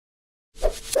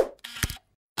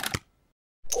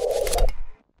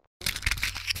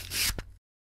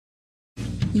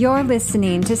You're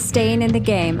listening to Staying in the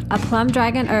Game, a Plum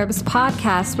Dragon Herbs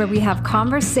podcast where we have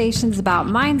conversations about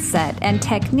mindset and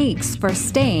techniques for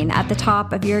staying at the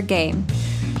top of your game.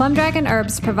 Plum Dragon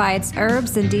Herbs provides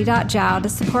herbs and Dit Da Jow to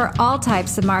support all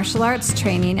types of martial arts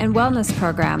training and wellness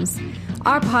programs.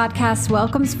 Our podcast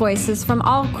welcomes voices from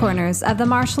all corners of the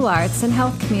martial arts and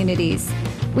health communities.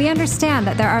 We understand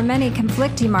that there are many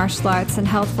conflicting martial arts and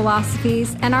health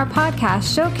philosophies, and our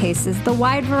podcast showcases the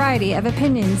wide variety of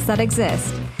opinions that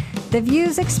exist. The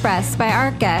views expressed by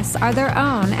our guests are their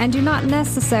own and do not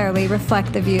necessarily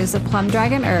reflect the views of Plum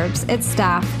Dragon Herbs, its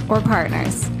staff, or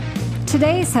partners.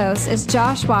 Today's host is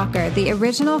Josh Walker, the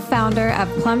original founder of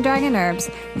Plum Dragon Herbs,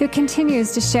 who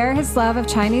continues to share his love of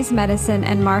Chinese medicine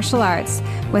and martial arts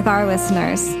with our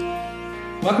listeners.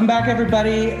 Welcome back,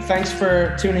 everybody. Thanks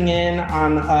for tuning in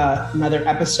on another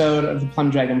episode of the Plum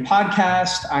Dragon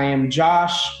podcast. I am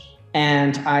Josh,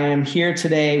 and I am here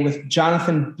today with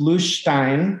Jonathan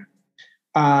Bluestein.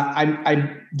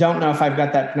 I don't know if I've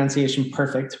got that pronunciation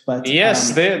perfect, but...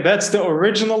 Yes, that's the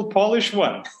original Polish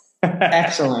one.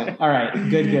 Excellent. All right,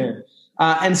 good.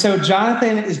 And so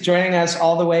Jonathan is joining us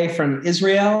all the way from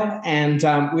Israel, and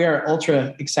we are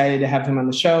ultra excited to have him on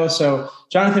the show. So,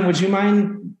 Jonathan, would you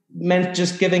mind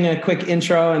just giving a quick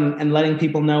intro and letting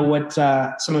people know what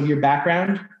some of your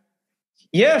background?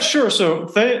 Yeah, sure. So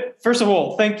first of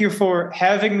all, thank you for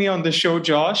having me on the show,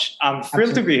 Josh. I'm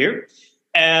thrilled to be here.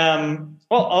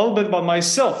 Well, a little bit about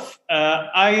myself.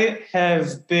 I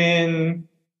have been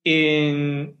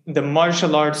in the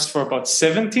martial arts for about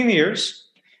 17 years,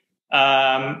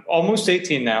 almost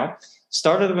 18 now.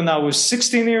 Started when I was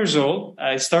 16 years old.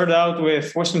 I started out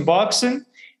with Western boxing.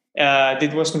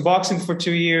 Did Western boxing for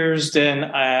 2 years. Then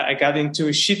I got into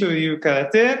Shifu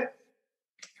karate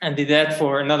and did that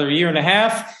for another year and a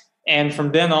half. And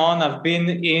from then on, I've been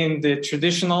in the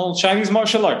traditional Chinese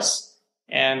martial arts.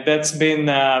 And that's been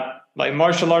my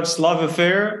martial arts love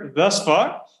affair thus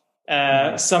far.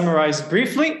 Summarized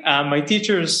briefly, my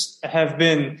teachers have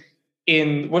been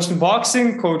in Western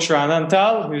boxing, Coach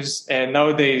Ranantal, who's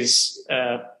nowadays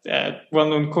a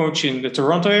well-known coach in the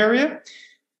Toronto area.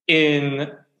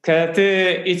 In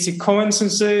karate, Itzy Cohen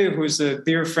Sensei, who's a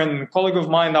dear friend and colleague of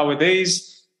mine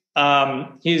nowadays.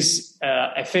 He's,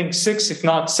 I think, 6th, if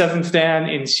not 7th dan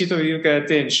in Shito-Ryu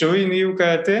Karate and Shorin-Ryu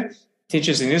Karate,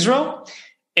 teaches in Israel.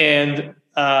 And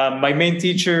my main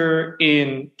teacher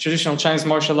in traditional Chinese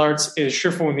martial arts is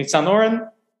Shifu Jonathan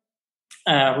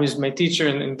Bluestein, who is my teacher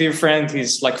and dear friend.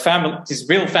 He's like family. He's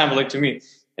real family to me,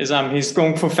 as I'm his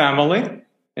Kung Fu family.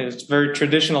 It's a very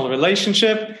traditional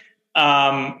relationship.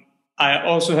 I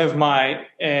also have my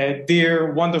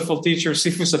dear, wonderful teacher,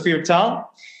 Sifu Sapir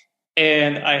Tal.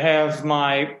 And I have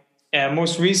my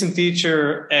most recent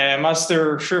teacher,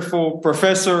 Master Shifu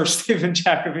Professor Stephen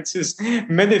Jakovitz's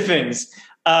many things.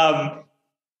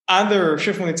 Under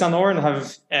Shifu Jonathan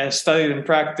have studied and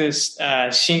practiced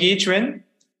Xingyi Chuan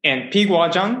and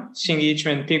Piguazhang. Xingyi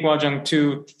Chuan, Piguazhang,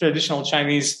 two traditional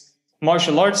Chinese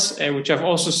martial arts, which I've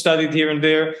also studied here and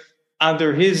there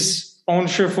under his own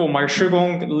Shifu, my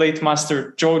Shigong, late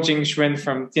Master Zhou Jingxuan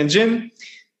from Tianjin.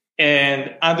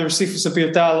 And under Sifu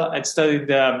Sapir Tal, I'd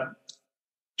studied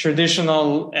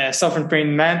traditional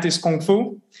self-trained Mantis Kung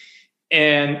Fu.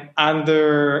 And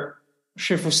under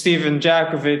Shifu Stephen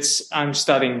Jakovitz, I'm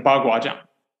studying Baguazhang.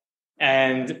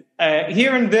 And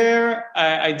here and there,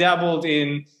 I dabbled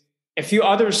in a few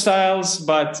other styles,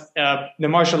 but the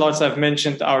martial arts I've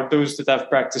mentioned are those that I've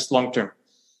practiced long-term.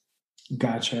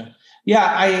 Gotcha.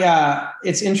 Yeah,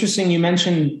 it's interesting. You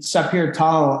mentioned Sapir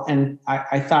Tal, and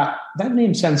I thought that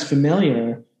name sounds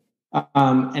familiar.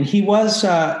 And he was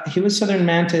Southern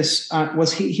Mantis.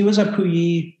 He was a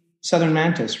Puyi Southern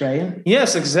Mantis, right?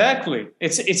 Yes, exactly.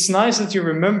 It's nice that you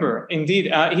remember.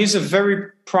 Indeed, he's a very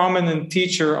prominent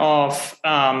teacher of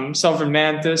Southern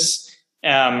Mantis,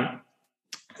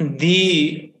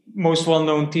 the most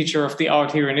well-known teacher of the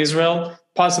art here in Israel,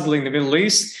 possibly in the Middle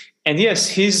East. And yes,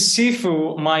 his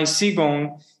Sifu, my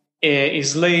Sigong,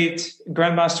 is late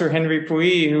Grandmaster Henry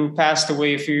Puyi, who passed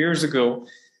away a few years ago.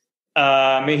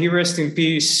 May he rest in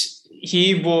peace.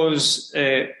 He was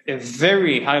a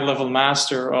very high-level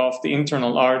master of the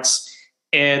internal arts.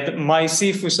 And my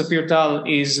Sifu Sapir Tal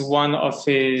is one of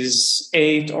his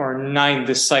 8 or 9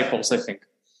 disciples, I think.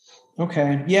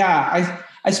 Okay. Yeah,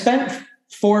 I spent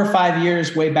 4 or 5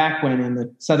 years way back when in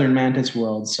the Southern Mantis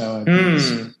world, so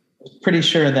I'm pretty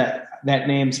sure that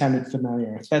name sounded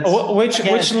familiar.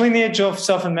 Which lineage of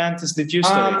Southern Mantis did you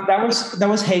study? That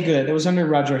was Haygood. It was under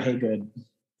Roger Haygood.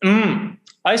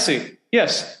 I see.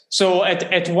 Yes. So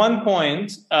at one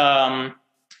point, Sifu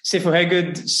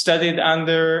Haygood studied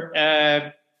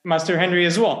under Master Henry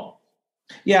as well.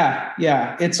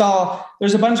 Yeah.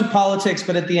 There's a bunch of politics,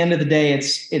 but at the end of the day,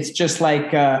 it's just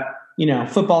like,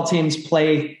 football teams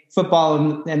play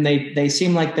football and they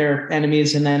seem like they're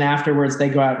enemies. And then afterwards they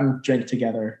go out and drink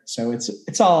together. So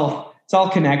it's all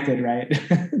connected, right?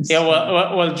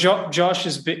 Yeah. Well, Josh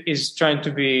is trying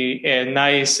to be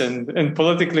nice and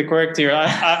politically correct here.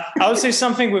 I would say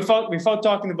something without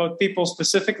talking about people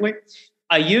specifically.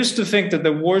 I used to think that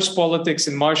the worst politics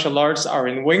in martial arts are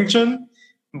in Wing Chun.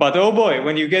 But oh boy,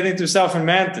 when you get into Southern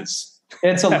Mantis,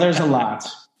 there's a lot.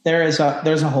 There's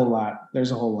a whole lot.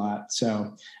 There's a whole lot.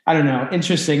 So I don't know.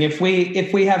 Interesting. If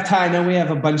we have time, and we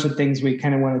have a bunch of things we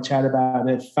kind of want to chat about.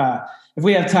 If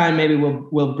we have time, maybe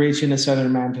we'll breach into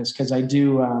Southern Mantis, because I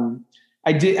did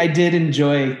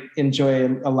enjoy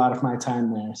a lot of my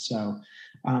time there. So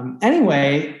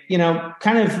anyway,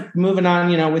 kind of moving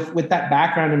on, with that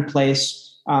background in place.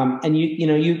 And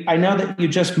I know that you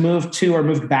just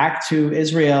moved back to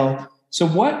Israel. So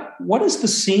what does the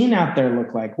scene out there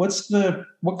look like? What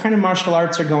kind of martial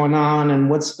arts are going on, and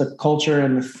what's the culture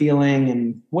and the feeling,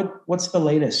 and what's the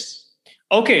latest?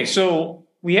 Okay, so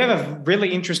we have a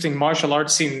really interesting martial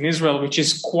arts scene in Israel, which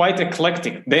is quite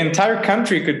eclectic. The entire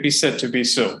country could be said to be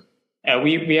so.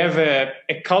 We have a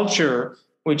culture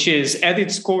which is at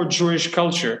its core Jewish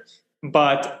culture.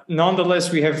 But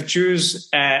nonetheless, we have Jews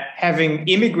having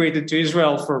immigrated to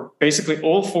Israel for basically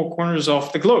all four corners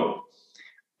of the globe.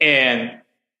 And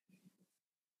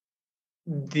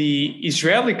the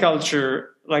Israeli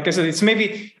culture, like I said,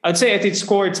 I'd say at its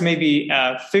core, it's maybe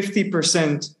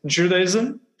 50%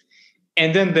 Judaism.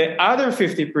 And then the other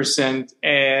 50%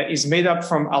 is made up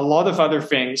from a lot of other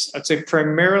things. I'd say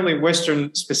primarily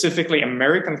Western, specifically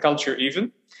American culture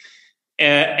even.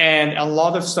 And a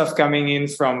lot of stuff coming in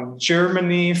from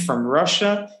Germany, from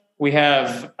Russia. We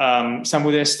have, some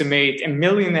would estimate, 1.5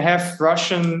 million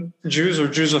Russian Jews or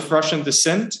Jews of Russian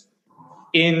descent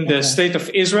in the state of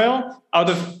Israel.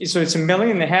 So it's 1.5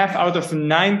 million out of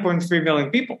 9.3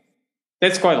 million people.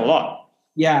 That's quite a lot.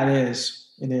 Yeah, it is.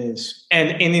 It is.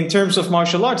 And in terms of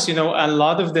martial arts, a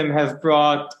lot of them have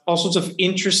brought all sorts of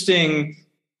interesting,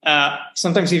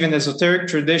 sometimes even esoteric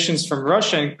traditions from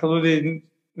Russia, including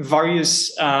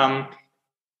various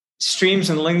streams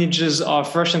and lineages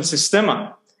of Russian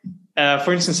Sistema.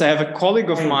 For instance, I have a colleague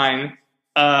of mine,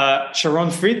 Sharon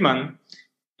Friedman,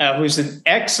 who is an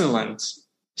excellent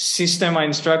Sistema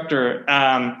instructor,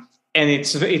 and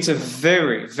it's a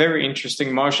very, very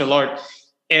interesting martial art.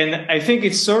 And I think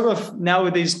it's sort of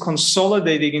nowadays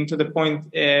consolidating into the point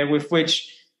with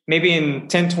which maybe in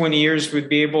 10, 20 years we'd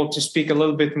be able to speak a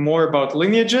little bit more about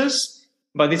lineages.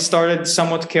 But it started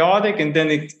somewhat chaotic, and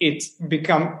then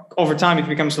over time it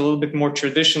becomes a little bit more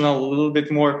traditional, a little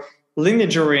bit more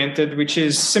lineage oriented, which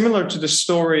is similar to the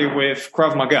story with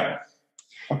Krav Maga.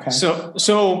 Okay.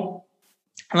 So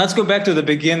let's go back to the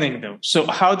beginning, though. So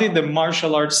how did the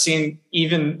martial arts scene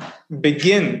even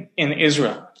begin in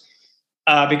Israel?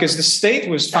 Because the state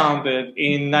was founded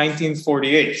in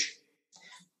 1948,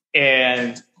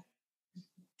 and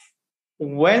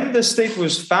when the state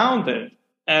was founded,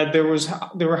 there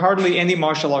were hardly any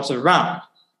martial arts around.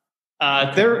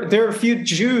 There are a few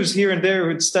Jews here and there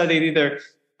who'd studied either,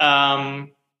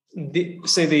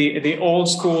 the old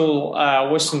school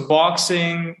Western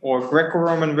boxing or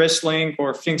Greco-Roman wrestling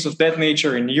or things of that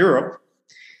nature in Europe,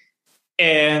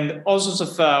 and all sorts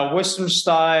of Western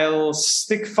style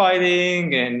stick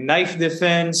fighting and knife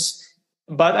defense.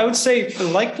 But I would say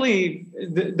likely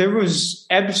there was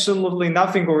absolutely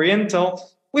nothing Oriental,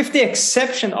 with the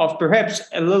exception of perhaps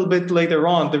a little bit later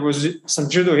on, there was some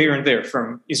judo here and there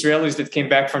from Israelis that came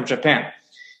back from Japan.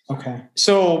 Okay.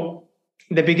 So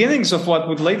the beginnings of what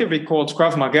would later be called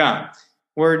Krav Maga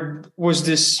was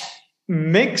this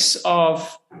mix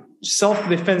of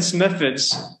self-defense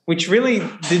methods, which really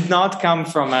did not come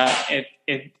from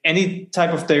any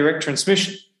type of direct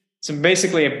transmission. So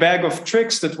basically a bag of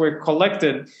tricks that were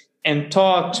collected and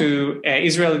taught to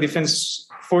Israeli Defense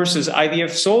Forces, IDF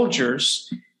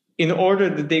soldiers, in order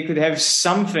that they could have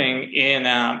something in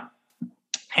a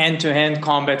hand-to-hand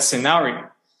combat scenario.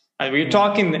 We're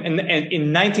talking in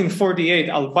 1948,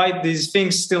 albeit these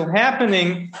things still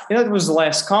happening, it was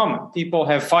less common. People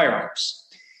have firearms.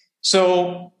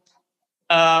 So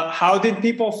how did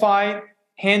people fight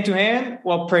hand-to-hand?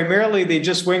 Well, primarily they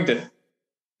just winged it.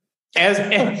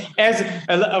 Really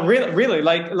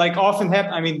like often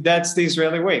happen. I mean, that's the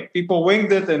Israeli way. People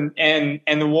winged it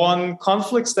and won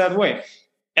conflicts that way.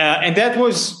 And that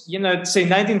was, say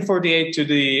 1948 to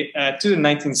the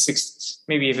 1960s,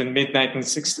 maybe even mid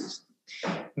 1960s.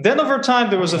 Then over time,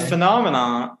 there was a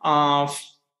phenomenon of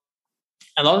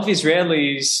a lot of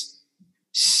Israelis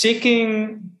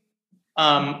seeking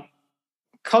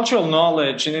cultural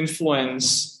knowledge and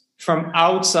influence from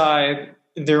outside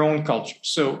their own culture.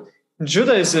 So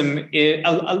Judaism,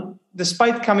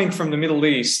 despite coming from the Middle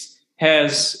East,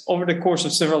 has, over the course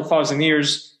of several thousand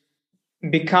years,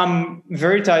 become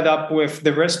very tied up with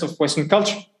the rest of Western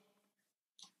culture.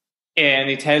 And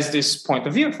it has this point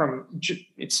of view from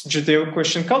its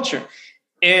Judeo-Christian culture.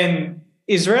 And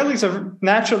Israelis are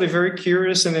naturally very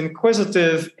curious and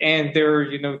inquisitive, and there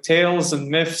are, tales and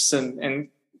myths and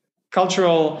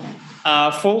cultural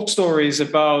folk stories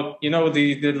about,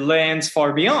 the lands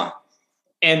far beyond.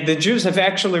 And the Jews have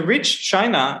actually reached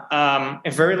China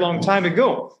a very long time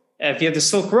ago via the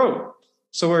Silk Road.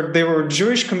 So there were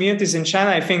Jewish communities in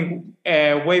China, I think,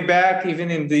 way back even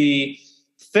in the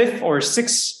 5th or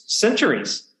 6th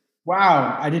centuries.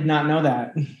 Wow, I did not know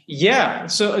that. Yeah,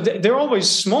 so they're always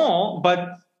small,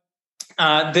 but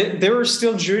there were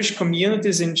still Jewish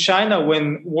communities in China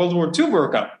when World War II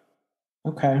broke out.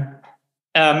 Okay.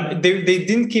 They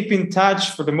didn't keep in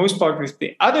touch for the most part with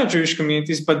the other Jewish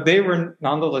communities, but they were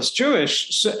nonetheless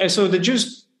Jewish. So the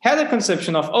Jews had a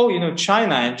conception of,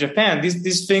 China and Japan,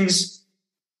 these things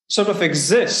sort of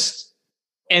exist.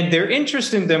 And their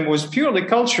interest in them was purely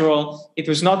cultural. It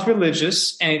was not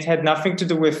religious, and it had nothing to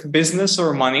do with business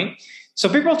or money. So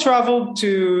people traveled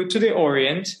to the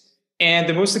Orient, and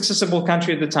the most accessible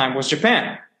country at the time was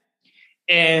Japan.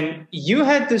 And you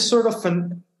had this sort of,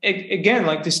 again,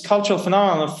 like this cultural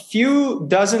phenomenon of a few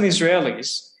dozen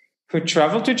Israelis who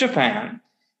traveled to Japan.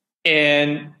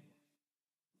 And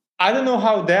I don't know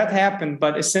how that happened,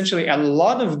 but essentially a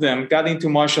lot of them got into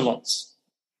martial arts.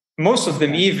 Most of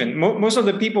them even. Most of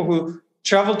the people who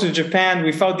traveled to Japan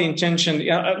without the intention,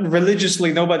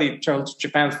 religiously, nobody traveled to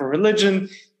Japan for religion.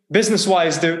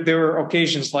 Business-wise, there were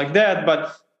occasions like that.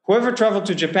 But whoever traveled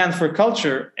to Japan for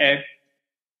culture,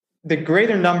 the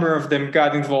greater number of them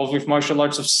got involved with martial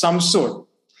arts of some sort.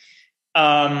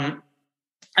 I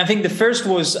think the first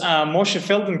was Moshe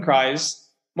Feldenkrais.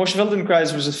 Moshe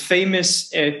Feldenkrais was a famous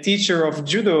teacher of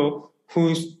judo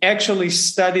who actually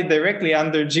studied directly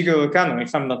under Jigoro Kano,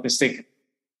 if I'm not mistaken.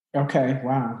 Okay,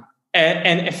 wow.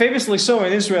 And famously so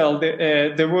in Israel,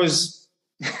 there was...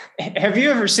 have you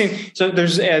ever seen... So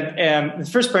there's the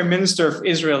first prime minister of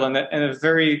Israel and a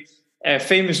very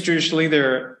famous Jewish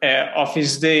leader of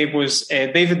his day was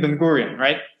David Ben-Gurion,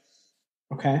 right?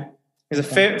 Okay. He's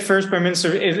the first prime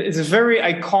minister. It's a very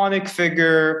iconic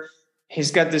figure.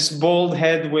 He's got this bald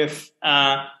head with...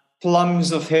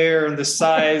 plums of hair on the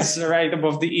sides, right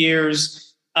above the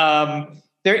ears.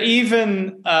 There are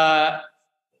even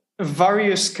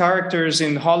various characters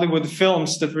in Hollywood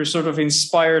films that were sort of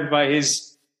inspired by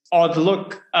his odd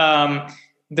look.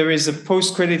 There is a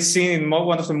post-credit scene in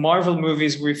one of the Marvel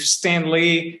movies with Stan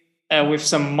Lee with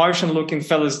some Martian-looking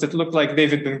fellas that look like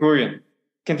David Ben-Gurion.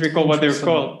 Can't recall what they're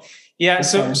called. Yeah,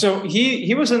 okay. So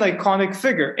he was an iconic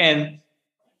figure. And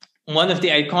one of the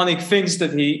iconic things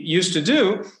that he used to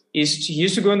do is he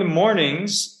used to go in the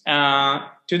mornings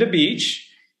to the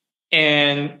beach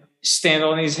and stand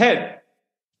on his head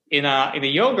in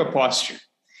a yoga posture.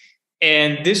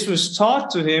 And this was taught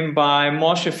to him by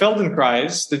Moshe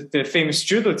Feldenkrais, the famous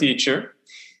judo teacher,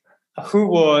 who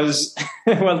was,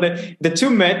 the two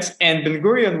met, and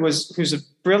Ben-Gurion who's a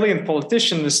brilliant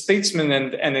politician, a statesman,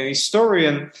 and an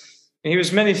historian. And he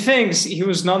was many things. He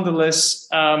was nonetheless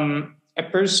a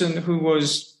person who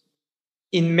was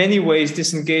in many ways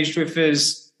disengaged with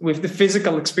the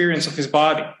physical experience of his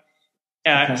body.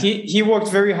 He worked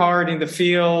very hard in the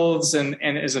fields and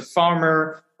as a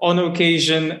farmer on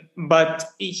occasion, but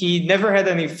he never had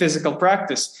any physical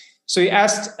practice. So he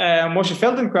asked Moshe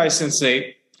Feldenkrais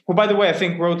sensei, who, by the way, I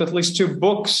think wrote at least 2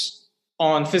 books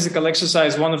on physical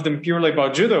exercise, one of them purely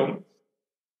about judo.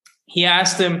 He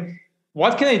asked him,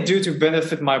 what can I do to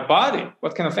benefit my body?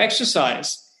 What kind of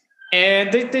exercise?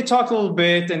 And they talked a little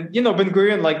bit, and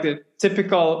Ben-Gurion, like the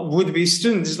typical would-be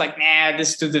student, is like, nah,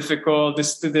 this is too difficult,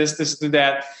 this do this, this do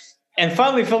that. And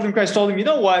finally, Feldenkrais told him, you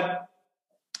know what?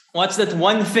 What's that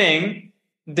one thing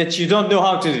that you don't know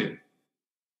how to do?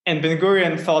 And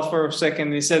Ben-Gurion thought for a second,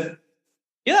 and he said,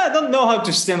 I don't know how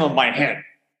to stand on my head.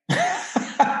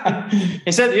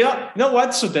 He said, you know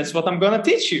what? So that's what I'm going to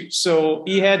teach you. So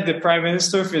he had the prime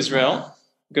minister of Israel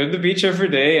go to the beach every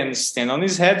day and stand on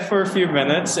his head for a few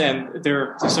minutes. And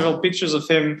there are several pictures of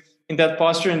him in that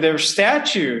posture. And there are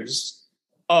statues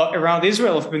around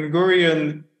Israel of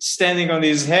Ben-Gurion standing on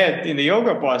his head in the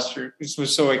yoga posture. This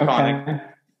was so iconic. Okay.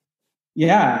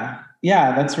 Yeah.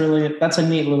 That's a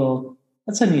neat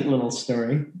little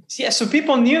story. Yeah. So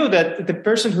people knew that the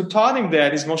person who taught him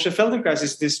that is Moshe Feldenkrais,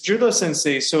 is this judo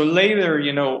sensei. So later,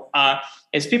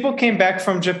 as people came back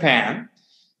from Japan,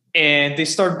 and they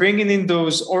start bringing in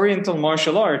those Oriental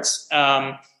martial arts,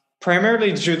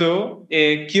 primarily judo.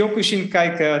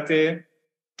 Kyokushinkai karate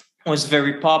was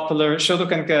very popular,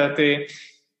 Shotokan karate,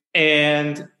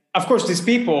 and of course these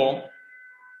people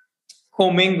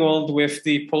commingled with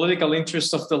the political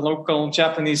interests of the local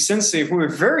Japanese sensei, who were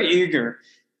very eager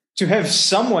to have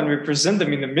someone represent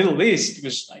them in the Middle East. It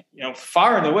was like,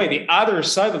 far and away, the other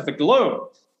side of the globe.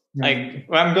 Like,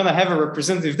 well, I'm going to have a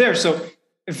representative there. So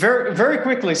very, very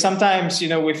quickly, sometimes,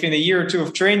 within a year or two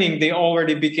of training, they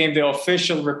already became the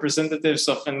official representatives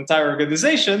of an entire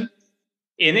organization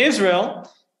in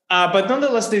Israel. But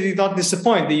nonetheless, they did not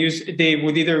disappoint. They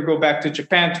would either go back to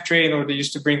Japan to train, or they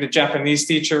used to bring the Japanese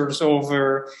teachers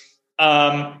over.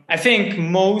 I think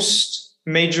most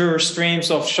major streams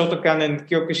of Shotokan and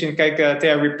Kyokushinkai karate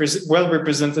are well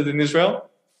represented in Israel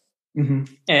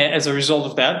as a result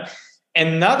of that.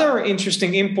 Another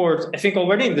interesting import, I think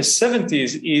already in the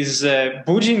 70s, is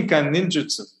Bujinkan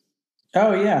ninjutsu.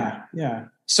 Oh, yeah.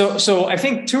 So I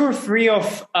think 2 or 3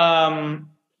 of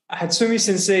Hatsumi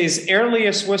Sensei's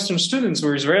earliest Western students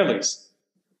were Israelis.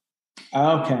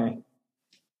 Okay.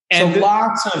 And so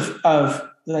lots of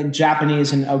like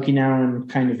Japanese and Okinawan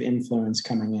kind of influence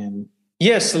coming in.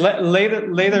 Yes,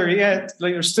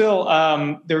 later still,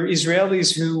 there were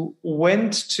Israelis who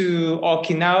went to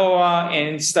Okinawa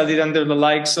and studied under the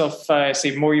likes of,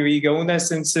 say, Moyo Igauna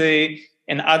Sensei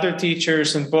and other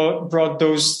teachers, and brought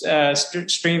those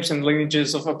streams and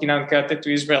lineages of Okinawan karate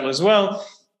to Israel as well.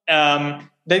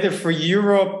 Later, for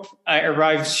Europe,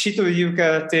 arrived Shito-ryu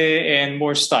karate and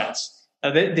more styles.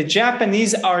 The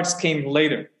Japanese arts came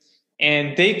later.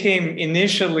 And they came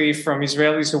initially from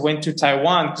Israelis who went to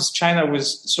Taiwan, because China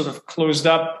was sort of closed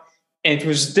up, and it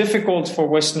was difficult for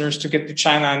Westerners to get to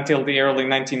China until the early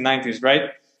 1990s,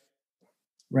 right?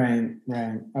 Right.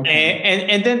 Okay.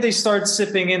 And then they start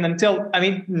sipping in until,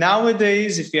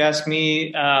 nowadays, if you ask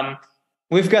me,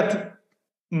 we've got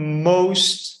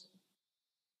most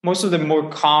of the more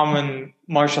common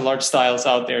martial arts styles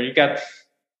out there. You got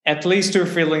at least 2 or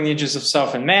 3 lineages of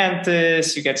Southern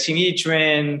Mantis. You got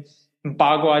Xingyi-Chuan,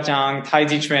 Baguazhang,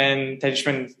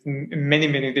 Taiji-Chuan, many,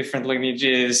 many different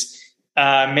lineages.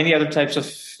 Many other types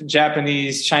of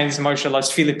Japanese, Chinese martial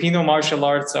arts, Filipino martial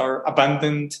arts are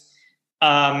abundant.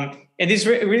 And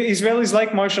Israelis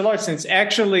like martial arts. And it's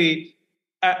actually,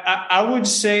 I would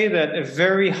say that a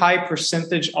very high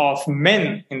percentage of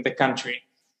men in the country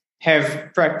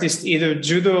have practiced either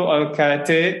judo or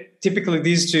karate, typically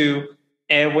these 2,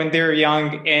 when they're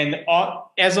young. And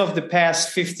as of the past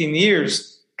 15 years,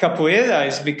 capoeira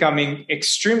is becoming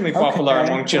extremely popular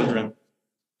among children.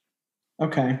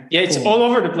 Okay. Yeah, it's all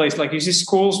over the place. Like, you see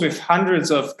schools with hundreds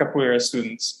of capoeira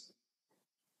students.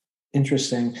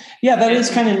 Interesting. Yeah, that is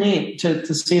kind of neat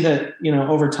to see that,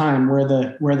 over time where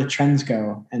the trends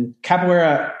go. And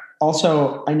capoeira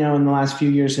also, I know in the last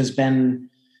few years has been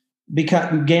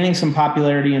gaining some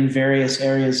popularity in various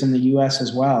areas in the US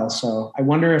as well. So I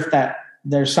wonder if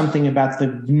there's something about the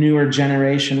newer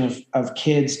generation of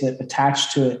kids that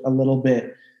attach to it a little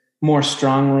bit more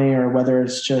strongly, or whether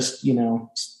it's just,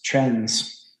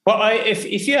 trends. Well,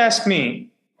 if you ask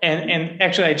me, and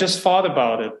actually I just thought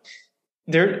about it,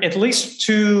 there are at least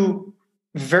 2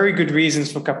 very good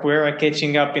reasons for capoeira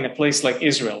catching up in a place like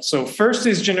Israel. So first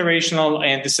is generational,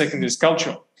 and the second is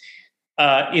cultural.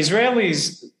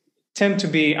 Israelis tend to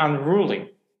be unruly.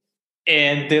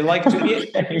 And they like to,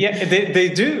 they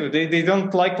do. They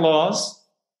don't like laws,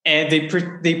 and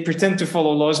they pretend to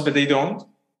follow laws, but they don't.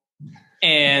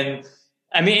 And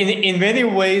in many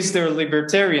ways, they're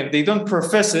libertarian. They don't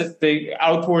profess it. They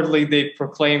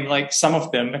proclaim, like some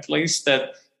of them at least,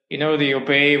 that they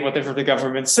obey whatever the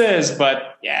government says,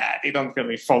 but they don't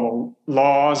really follow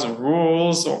laws or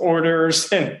rules or orders.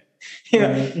 And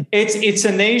it's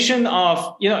a nation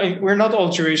of, we're not all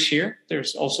Jewish here.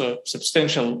 There's also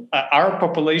substantial Arab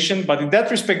population, but in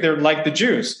that respect, they're like the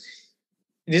Jews.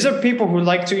 These are people who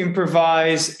like to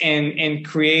improvise and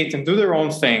create and do their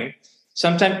own thing.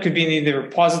 Sometimes it could be in either a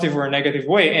positive or a negative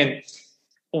way. And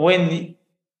when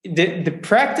the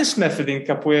practice method in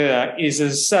capoeira is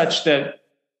as such that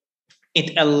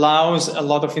it allows a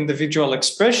lot of individual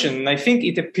expression, and I think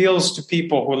it appeals to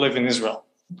people who live in Israel,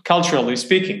 culturally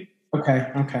speaking.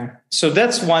 Okay. So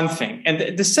that's one thing.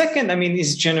 And the second,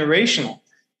 is generational.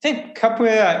 I think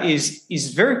capoeira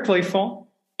is very playful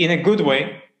in a good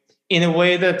way, in a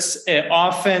way that's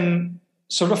often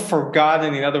sort of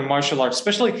forgotten in other martial arts,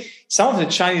 especially some of the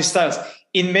Chinese styles.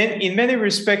 In many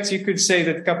respects, you could say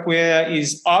that capoeira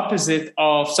is opposite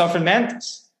of Southern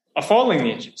Mantis, of all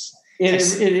lineages. It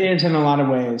is in a lot of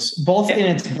ways, both in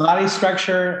its body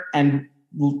structure and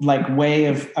like way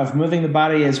of moving the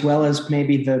body, as well as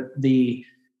maybe the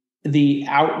the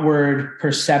outward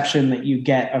perception that you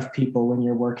get of people when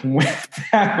you're working with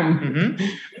them. Mm-hmm.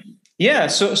 Yeah,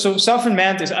 so self and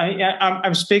mantis.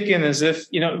 I'm speaking as if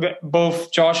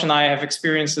both Josh and I have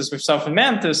experiences with self and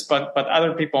mantis, but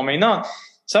other people may not.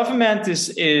 Self and mantis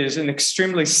is an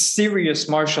extremely serious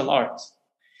martial art.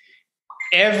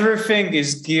 Everything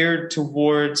is geared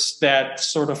towards that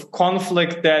sort of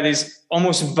conflict that is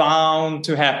almost bound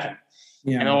to happen,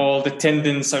 and all the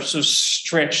tendons are so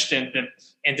stretched, and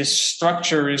the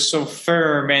structure is so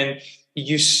firm, and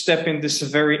you step in this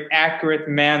very accurate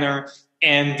manner.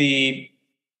 And the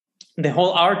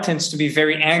whole art tends to be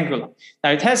very angular. Now,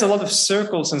 it has a lot of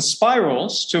circles and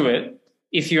spirals to it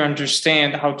if you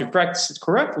understand how to practice it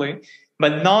correctly.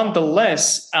 But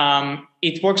nonetheless,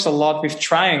 it works a lot with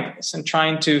triangles and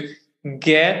trying to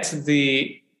get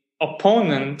the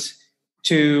opponent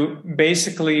to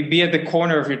basically be at the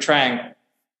corner of your triangle,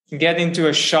 get into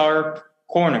a sharp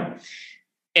corner.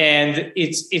 And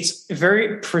it's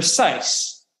very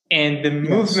precise. And the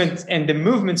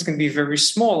movements can be very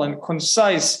small and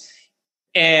concise,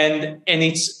 and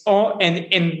it's all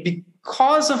and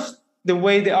because of the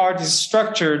way the art is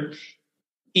structured,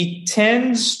 it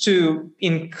tends to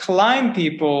incline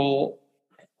people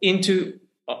into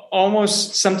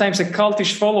almost sometimes a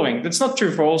cultish following. That's not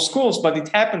true for all schools, but it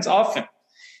happens often.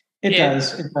 It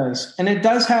does, and it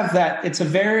does have that. It's a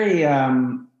very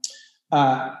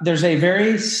there's a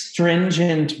very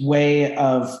stringent way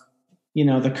of.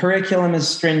 The curriculum is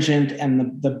stringent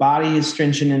and the body is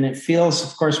stringent, and it feels,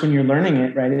 of course, when you're learning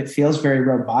it, right, it feels very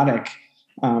robotic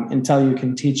until you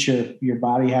can teach your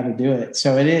body how to do it.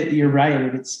 So you're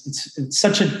right. It's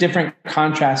such a different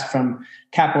contrast from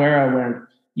capoeira, where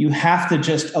you have to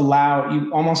just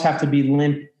you almost have to be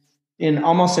limp in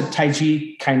almost a Tai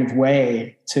Chi kind of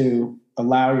way to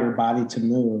allow your body to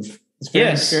move.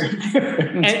 Yes.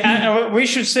 And we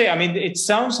should say, it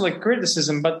sounds like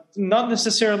criticism, but not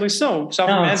necessarily so. Self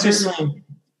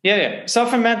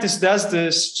and mantis does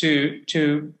this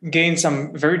to gain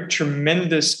some very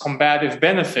tremendous combative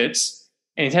benefits.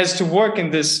 And it has to work in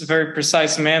this very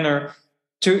precise manner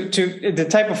to the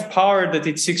type of power that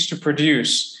it seeks to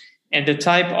produce, and the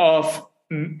type of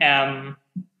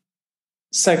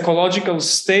psychological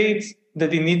state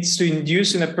that it needs to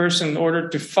induce in a person in order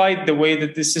to fight the way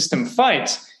that this system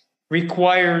fights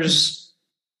requires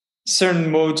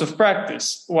certain modes of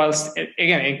practice. Whilst,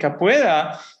 again, in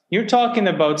capoeira, you're talking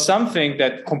about something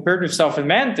that, compared with self and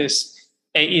mantis,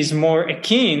 is more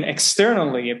akin,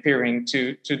 externally appearing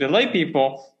to the lay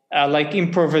people, like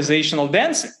improvisational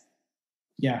dancing.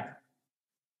 Yeah.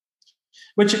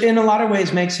 Which in a lot of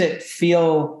ways makes it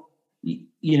feel,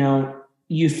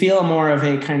 you feel more of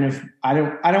a kind of, I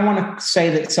don't want to say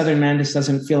that Southern Mantis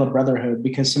doesn't feel a brotherhood,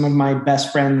 because some of my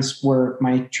best friends were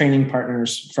my training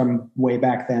partners from way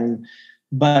back then.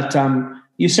 But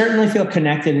you certainly feel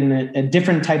connected in a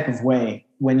different type of way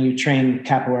when you train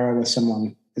capoeira with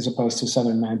someone as opposed to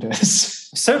Southern Mantis.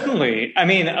 Certainly.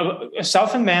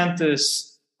 Southern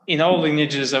Mantis, in all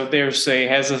lineages, I dare say,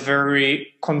 has a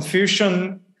very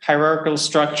Confucian hierarchical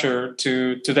structure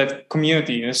to that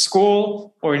community in a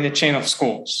school or in a chain of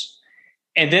schools.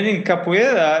 And then in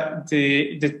capoeira,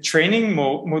 the training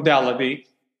modality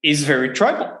is very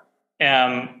tribal.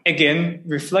 Again,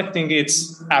 reflecting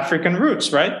its African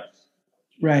roots, right?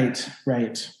 Right.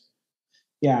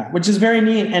 Yeah, which is very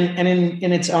neat. And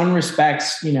in its own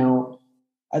respects, there's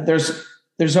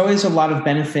always a lot of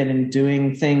benefit in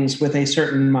doing things with a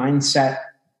certain mindset,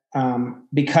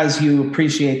 because you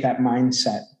appreciate that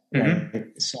mindset. Right?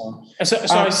 Mm-hmm. So I said,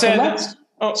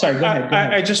 sorry, go ahead.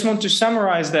 I just want to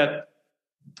summarize that.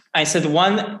 I said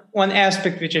one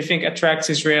aspect which I think attracts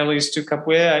Israelis to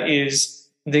capoeira is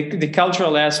the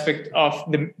cultural aspect of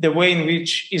the way in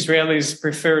which Israelis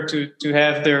prefer to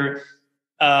have their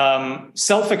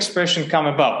self-expression come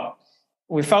about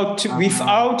without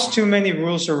too many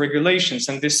rules or regulations.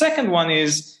 And the second one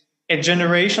is a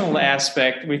generational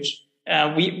aspect, which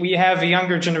we have a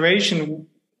younger generation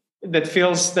that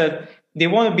feels that they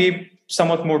want to be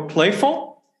somewhat more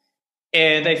playful.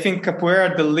 And I think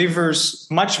capoeira delivers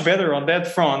much better on that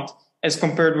front as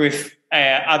compared with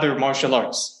other martial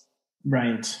arts.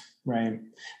 Right.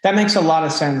 That makes a lot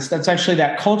of sense. That's actually,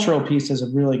 that cultural piece is a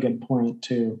really good point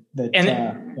too. And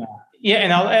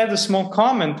I'll add a small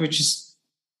comment, which is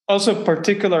also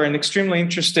particular and extremely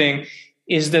interesting,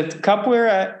 is that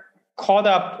capoeira caught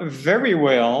up very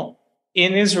well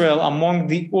in Israel among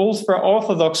the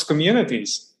ultra-Orthodox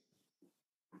communities.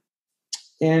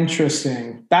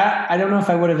 Interesting. That, I don't know if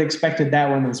I would have expected that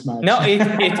one as much. No,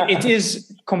 it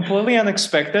is completely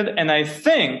unexpected. And I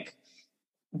think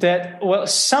that,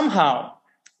 somehow,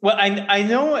 I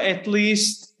know at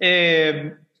least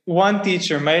one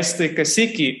teacher, Maestro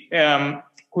Kasiki,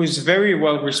 who's very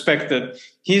well respected.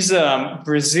 He's a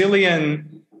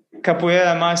Brazilian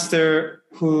capoeira master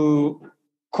who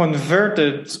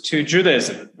converted to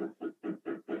Judaism.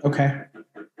 Okay.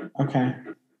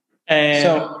 And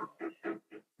So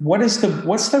what's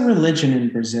the religion in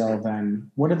Brazil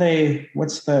then? What do they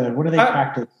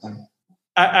practice then?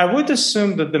 I would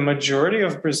assume that the majority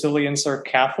of Brazilians are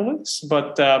Catholics,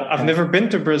 but I've never been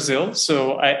to Brazil,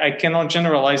 so I cannot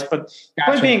generalize. But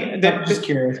Gotcha. being, I'm just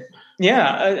curious.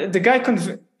 Yeah, the guy.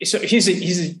 So he's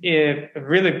a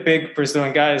really big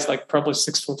Brazilian guy. He's like probably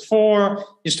 6'4".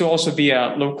 Used to also be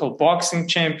a local boxing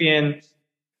champion.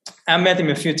 I met him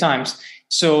a few times.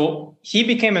 So he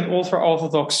became an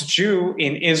ultra-Orthodox Jew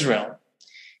in Israel,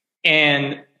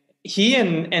 and he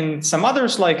and some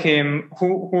others like him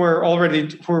who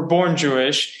were born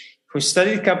Jewish, who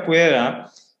studied capoeira,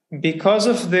 because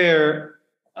of their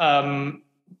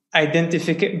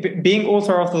being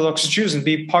ultra-Orthodox Jews and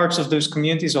being parts of those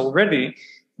communities already,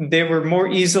 they were more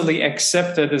easily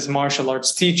accepted as martial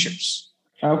arts teachers.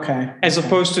 Okay. As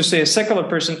opposed to, say, a secular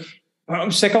person.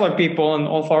 Secular people and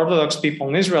ultra-Orthodox people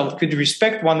in Israel could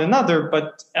respect one another,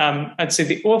 but I'd say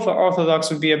the ultra-Orthodox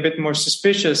would be a bit more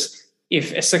suspicious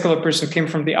if a secular person came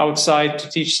from the outside to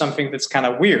teach something that's kind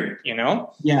of weird, you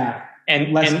know? Yeah.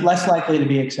 And less likely to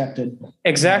be accepted.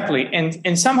 Exactly.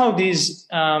 And somehow these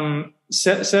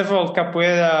several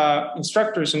capoeira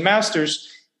instructors and masters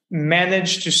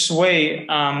managed to sway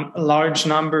large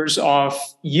numbers of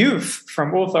youth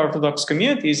from ultra-Orthodox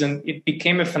communities, and it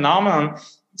became a phenomenon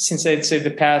since, I'd say,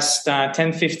 the past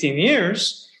 10, 15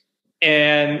 years,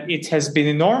 and it has been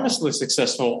enormously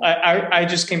successful. I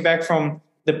just came back from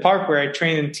the park where I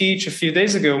train and teach a few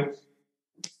days ago,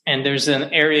 and there's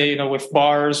an area, with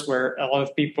bars where a lot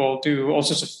of people do all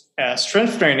sorts of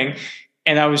strength training,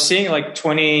 and I was seeing like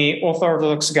 20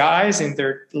 Orthodox guys in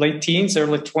their late teens,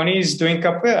 early 20s doing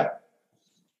capoeira.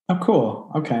 Oh, cool.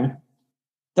 Okay.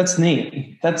 That's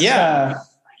neat. That's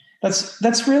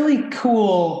really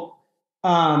cool.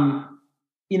 Being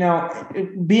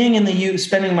in the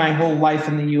spending my whole life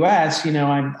in the U.S.,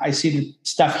 I see the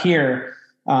stuff here,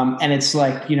 and it's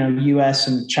like, U.S.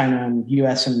 and China and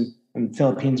U.S. and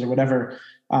Philippines or whatever.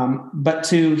 But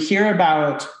to hear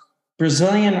about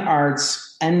Brazilian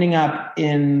arts ending up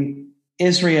in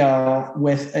Israel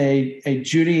with a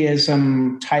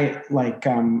Judaism type, like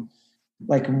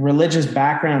religious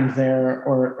background there,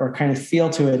 or kind of feel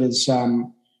to it is,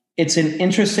 it's an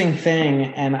interesting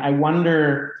thing. And I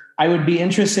wonder, I would be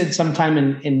interested sometime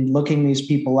in looking these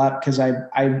people up, because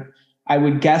I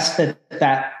would guess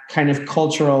that kind of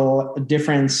cultural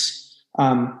difference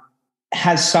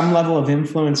has some level of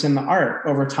influence in the art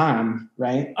over time,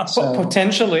 right?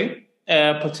 Potentially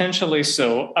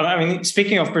so. I mean,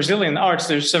 speaking of Brazilian arts,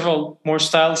 there's several more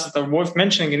styles that are worth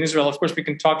mentioning in Israel. Of course, we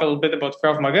can talk a little bit about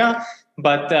Krav Maga,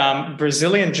 but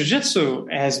Brazilian Jiu-Jitsu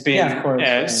has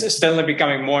been steadily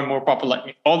becoming more and more popular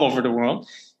all over the world,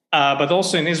 but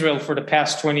also in Israel for the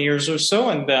past 20 years or so.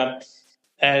 And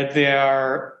there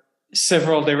are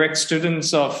several direct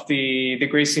students of the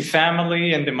Gracie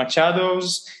family and the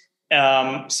Machados,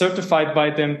 certified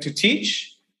by them to teach.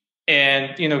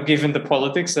 And, given the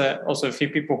politics, also a few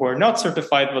people who are not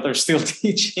certified but are still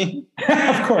teaching.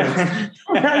 Of course.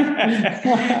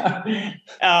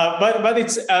 But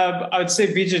it's, I would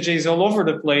say BJJ is all over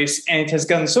the place, and it has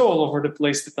gotten so all over the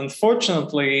place that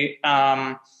unfortunately,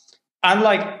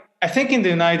 unlike, I think in the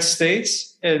United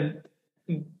States, the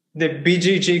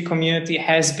BJJ community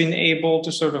has been able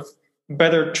to sort of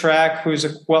better track who's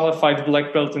a qualified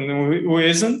black belt and who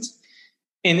isn't.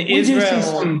 In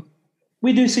Israel...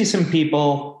 We do see some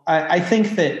people. I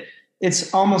think that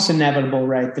it's almost inevitable,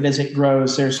 right, that as it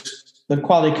grows, the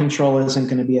quality control isn't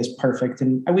going to be as perfect.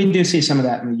 And we do see some of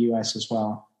that in the U.S. as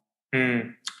well.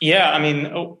 Yeah, I mean,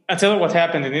 I'll tell you what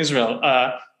happened in Israel.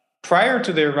 Prior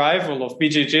to the arrival of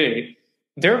BJJ,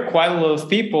 there are quite a lot of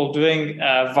people doing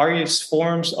various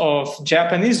forms of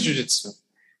Japanese jiu-jitsu.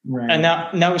 Right. And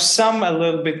now some a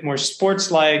little bit more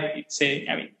sports-like.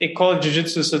 They call it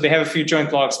jiu-jitsu, so they have a few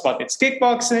joint locks, but it's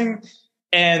kickboxing.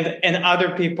 And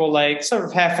other people like sort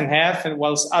of half and half, and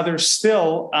whilst others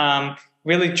still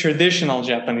really traditional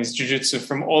Japanese jiu-jitsu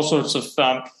from all sorts of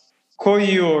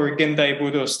Koryu or Gendai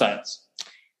Budo styles.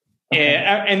 Okay.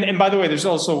 And by the way, there's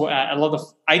also a lot of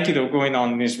Aikido going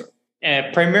on in Israel,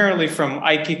 primarily from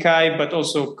Aikikai, but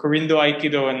also Korindo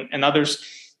Aikido and others.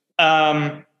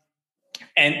 And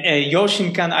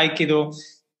Yoshinkan Aikido.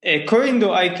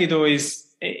 Korindo Aikido is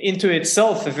into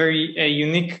itself a very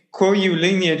unique Koryu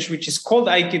lineage, which is called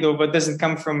Aikido, but doesn't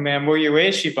come from Moryo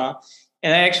Ueshiba.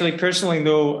 And I actually personally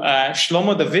know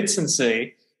Shlomo David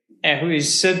Sensei, who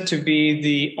is said to be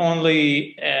the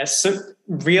only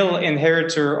real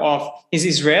inheritor of, he's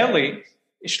Israeli,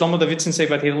 Shlomo Davidson,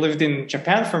 but he lived in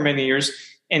Japan for many years,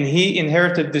 and he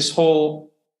inherited this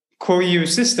whole Koryu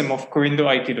system of Korindo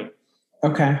Aikido.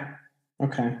 Okay.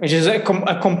 Which is a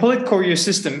complete Koryu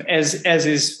system, as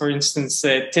is, for instance,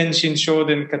 Tenshin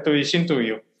Shoden Katori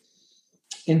Shinto-ryu.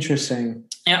 Interesting.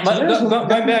 Yeah, but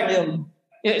going back.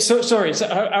 Yeah, sorry. So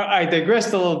I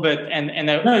digressed a little bit,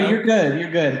 no, you're good. You're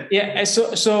good. Yeah.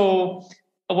 So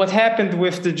what happened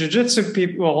with the jiu-jitsu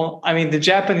people? I mean, the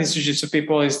Japanese jiu-jitsu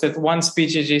people is that once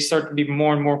BJJ started to be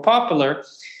more and more popular,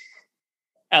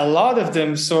 a lot of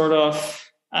them sort of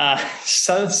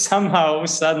somehow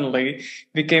suddenly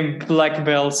became black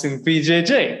belts in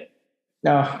BJJ.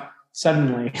 Oh,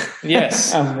 suddenly.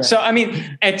 Yes. Right. So, I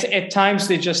mean, at times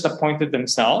they just appointed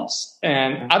themselves,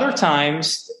 and other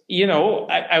times,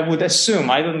 I would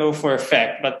assume, I don't know for a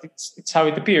fact, but it's how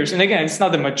it appears. And again, it's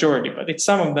not the majority, but it's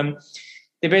some of them.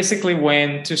 They basically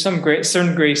went to some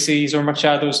certain Gracies or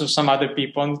Machados or some other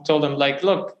people and told them, like,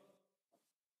 look,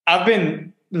 I've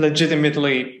been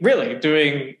legitimately really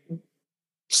doing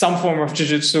some form of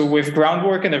jiu-jitsu with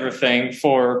groundwork and everything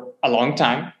for a long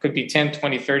time, could be 10,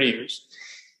 20, 30 years.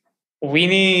 We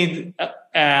need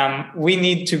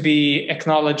to be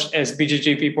acknowledged as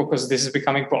BJJ people because this is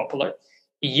becoming popular.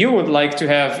 You would like to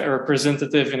have a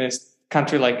representative in a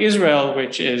country like Israel,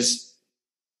 which is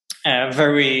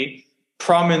very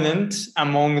prominent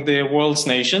among the world's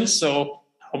nations. So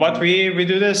how about we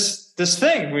do this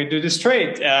thing? We do this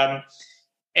trade. And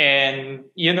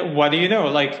what do you know?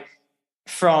 Like,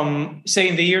 from, say,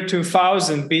 in the year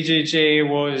 2000, BJJ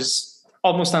was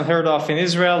almost unheard of in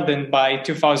Israel. Then by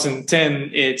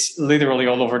 2010, it's literally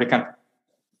all over the country.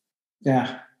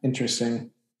 Yeah,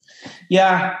 interesting.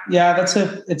 Yeah,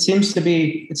 it seems to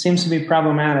be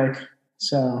problematic.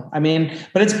 So, I mean,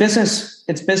 but it's business.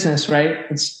 It's business, right?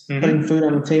 It's putting food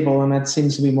on the table, and that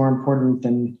seems to be more important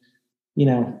than,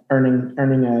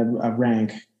 earning a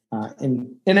rank.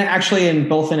 In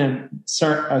both in a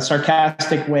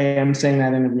sarcastic way, I'm saying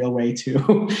that in a real way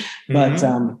too. But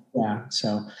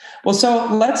so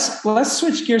let's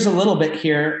switch gears a little bit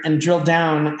here and drill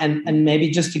down, and maybe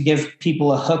just to give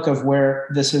people a hook of where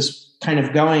this is kind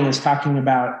of going, is talking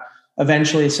about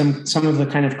eventually some of the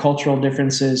kind of cultural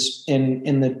differences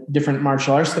in the different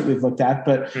martial arts that we've looked at.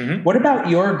 But what about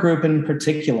your group in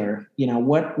particular?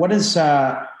 What does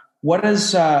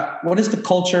the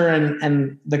culture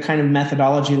and the kind of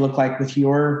methodology look like with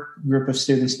your group of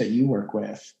students that you work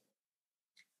with?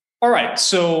 All right.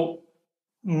 So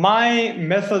my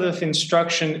method of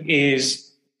instruction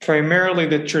is primarily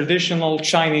the traditional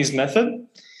Chinese method.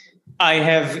 I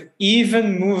have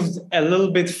even moved a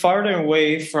little bit farther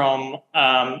away from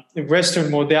Western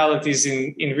modalities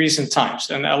in recent times.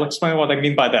 And I'll explain what I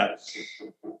mean by that.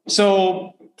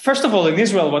 So first of all, in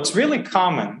Israel, what's really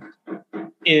common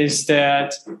is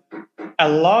that a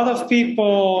lot of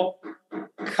people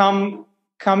come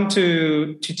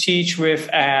to teach with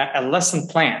a lesson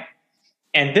plan.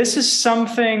 And this is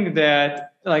something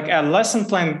that, like, a lesson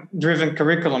plan driven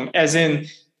curriculum, as in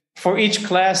for each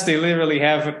class, they literally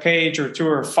have a page or 2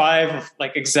 or 5 of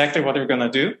like exactly what they're going to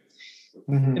do.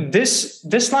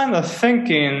 This line of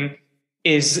thinking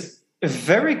is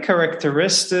very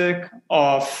characteristic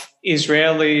of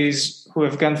Israelis who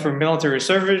have gone for military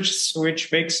service,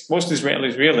 which makes most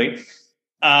Israelis really.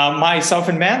 Myself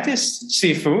and Mantis,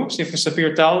 Shifu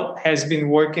Sapir Tal, has been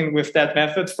working with that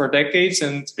method for decades,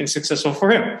 and it's been successful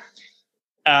for him.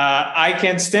 I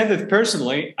can't stand it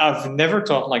personally. I've never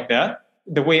taught like that.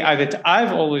 The way that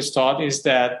I've always taught is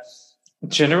that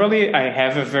generally I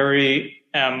have a very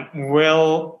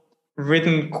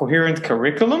well-written, coherent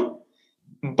curriculum.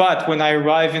 But when I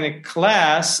arrive in a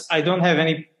class, I don't have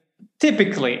any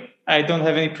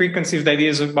preconceived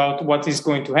ideas about what is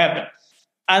going to happen,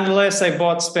 unless I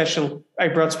brought special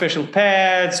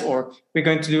pads, or we're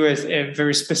going to do a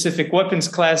very specific weapons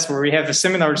class where we have a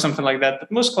seminar or something like that.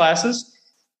 But most classes,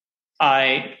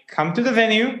 I come to the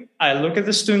venue, I look at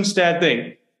the students that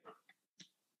day,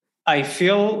 I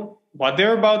feel what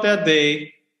they're about that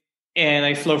day, and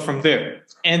I flow from there.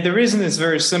 And the reason is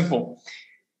very simple.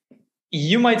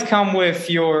 You might come with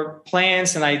your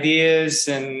plans and ideas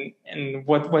and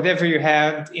whatever you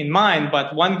had in mind,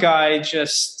 but one guy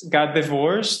just got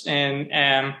divorced,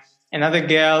 and another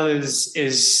gal is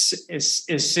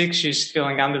sick. She's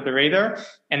feeling under the radar.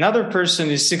 Another person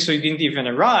is sick, so he didn't even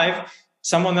arrive.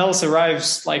 Someone else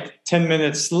arrives like 10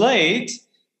 minutes late.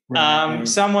 Right.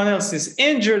 Someone else is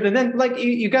injured, and then like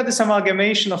you got this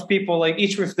amalgamation of people, like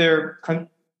each with their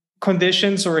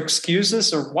conditions or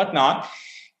excuses or whatnot.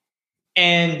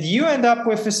 and you end up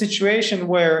with a situation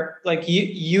where like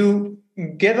you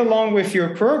get along with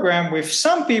your program with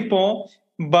some people,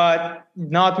 but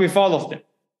not with all of them.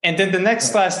 And then the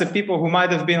next class, the people who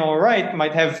might have been all right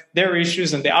might have their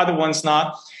issues and the other ones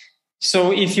not.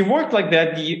 So if you work like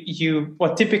that, you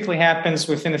what typically happens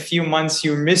within a few months,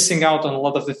 you're missing out on a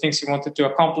lot of the things you wanted to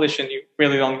accomplish and you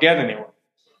really don't get anywhere.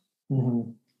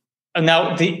 Mm-hmm. And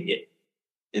now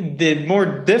the more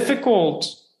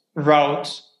difficult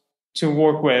route to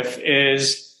work with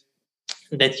is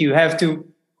that you have to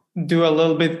do a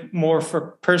little bit more for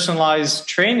personalized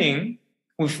training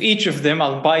with each of them,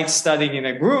 albeit studying in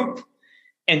a group.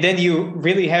 And then you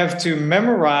really have to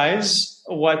memorize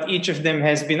what each of them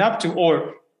has been up to,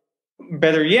 or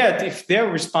better yet, if they're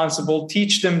responsible,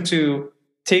 teach them to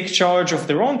take charge of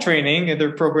their own training and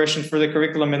their progression for the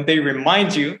curriculum. And they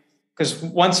remind you, because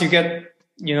once you get,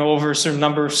 over a certain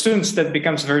number of students, that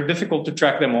becomes very difficult to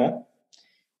track them all.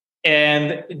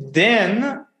 And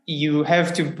then you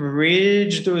have to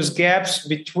bridge those gaps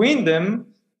between them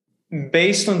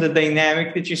based on the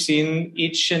dynamic that you see in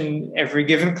each and every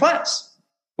given class,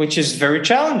 which is very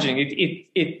challenging.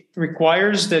 It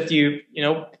requires that you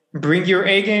bring your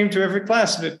A game to every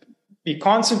class, but be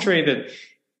concentrated,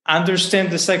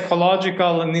 understand the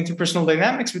psychological and interpersonal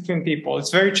dynamics between people.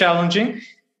 It's very challenging,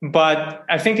 but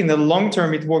I think in the long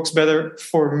term it works better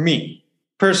for me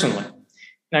personally.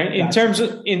 Now, in terms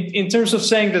of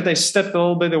saying that I stepped a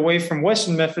little bit away from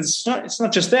Western methods, it's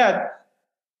not just that.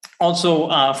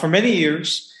 Also, for many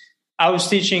years, I was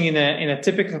teaching in a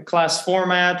typical class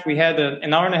format. We had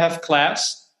an hour and a half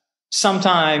class.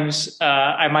 Sometimes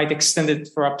I might extend it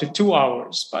for up to 2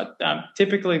 hours, but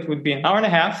typically it would be an hour and a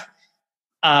half.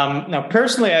 Now,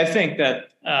 personally, I think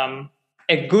that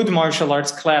a good martial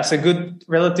arts class, a good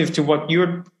relative to what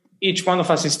each one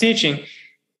of us is teaching,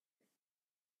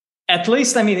 at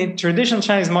least, in traditional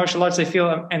Chinese martial arts, I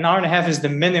feel an hour and a half is the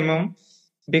minimum,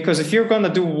 because if you're going to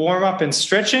do warm-up and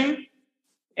stretching,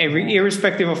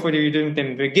 irrespective of whether you're doing it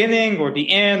in the beginning or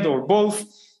the end or both,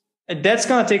 that's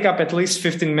going to take up at least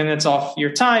 15 minutes off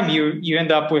your time. You end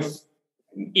up with,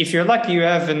 if you're lucky, you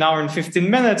have an hour and 15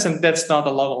 minutes, and that's not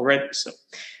a lot already. So,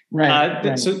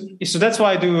 right. So that's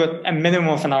why I do a minimum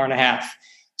of an hour and a half.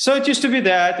 So it used to be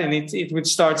that, and it would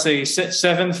start, say,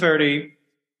 7:30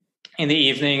 in the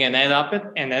evening and end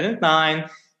at 9,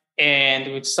 and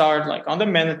it would start like on the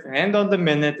minute and end on the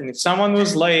minute. And if someone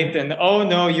was late, then, oh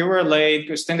no, you were late,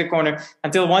 go stand in the corner,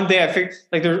 until one day I think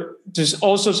like there's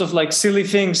all sorts of like silly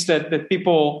things that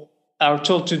people are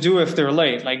told to do if they're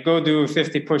late, like go do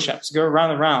 50 push-ups, go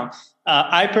around.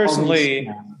 I personally,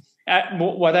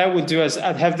 what I would do is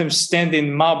I'd have them stand in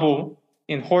mabu,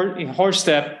 in horse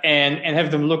step, and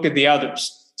have them look at the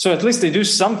others. So at least they do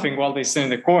something while they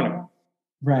stand in the corner.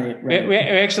 Right. We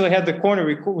actually had the corner,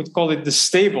 we would call it the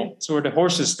stable. It's where the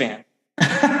horses stand.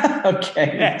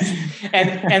 Okay. Yes.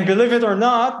 And believe it or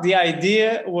not, the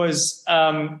idea was,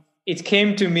 it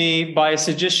came to me by a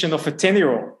suggestion of a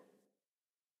 10-year-old.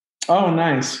 Oh,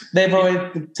 nice.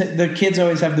 The kids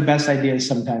always have the best ideas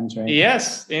sometimes, right?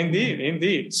 Yes,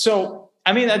 indeed. So,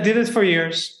 I did it for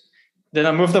years. Then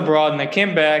I moved abroad and I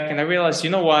came back and I realized, you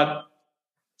know what?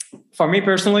 For me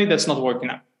personally, that's not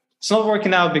working out. It's not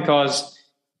working out because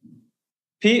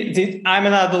I'm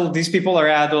an adult, these people are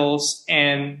adults,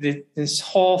 and this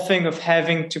whole thing of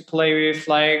having to play with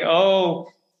like,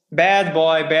 oh, bad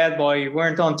boy, you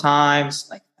weren't on time. It's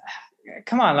like,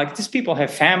 come on, like these people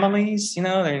have families,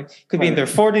 they could be in their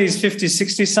 40s, 50s,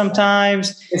 60s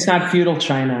sometimes. It's not feudal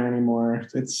China anymore.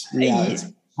 It's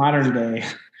modern day.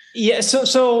 Yeah,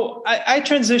 so I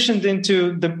transitioned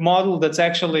into the model that's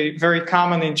actually very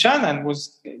common in China, and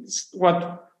was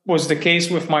what was the case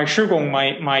with my Shugong,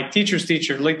 my teacher's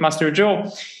teacher, late Master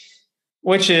Joe,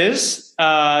 which is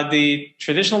the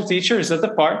traditional teacher is at the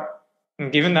park,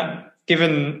 and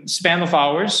given span of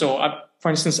hours. So, for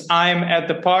instance, I'm at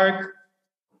the park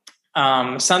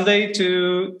Sunday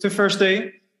to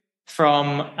Thursday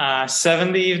from 7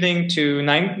 in the evening to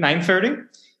 9:30.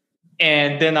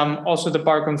 And then I'm also at the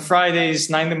park on Fridays,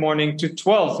 9 in the morning to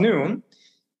 12 noon.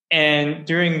 And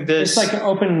during this... It's like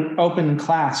an open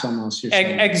class almost.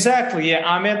 Exactly, yeah.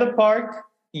 I'm at the park.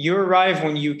 You arrive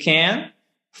when you can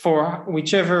for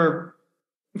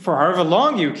however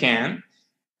long you can.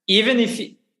 Even if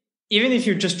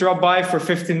you just drop by for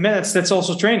 15 minutes, that's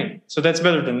also training. So that's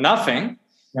better than nothing.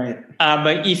 Right.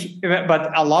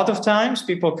 But a lot of times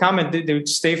people come and they would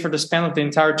stay for the span of the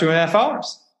entire 2.5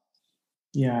 hours.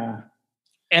 Yeah.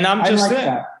 And I'm just like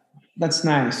that. That's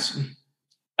nice.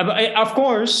 Of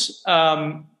course,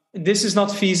 this is not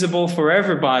feasible for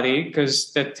everybody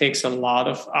because that takes a lot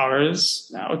of hours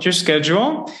out your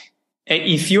schedule.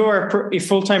 If you're a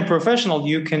full-time professional,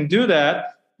 you can do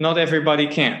that. Not everybody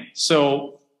can.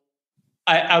 So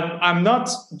I'm not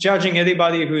judging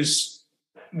anybody who's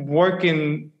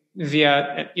working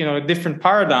via a different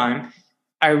paradigm.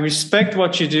 I respect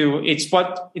what you do. It's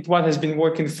what has been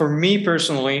working for me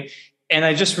personally, and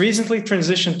I just recently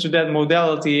transitioned to that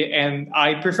modality, and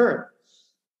I prefer it.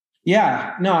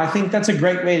 Yeah, no, I think that's a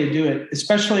great way to do it,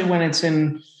 especially when it's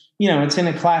in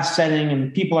a class setting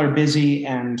and people are busy,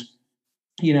 and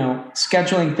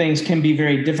scheduling things can be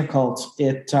very difficult.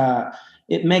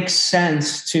 It makes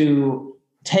sense to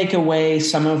take away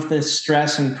some of the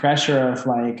stress and pressure of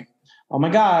like, oh my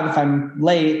God, if I'm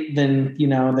late, then,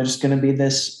 there's going to be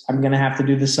this, I'm going to have to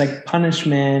do this like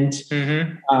punishment.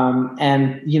 Mm-hmm.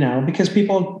 And, because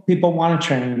people want to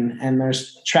train, and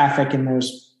there's traffic, and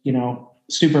there's,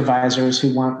 supervisors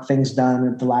who want things done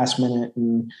at the last minute.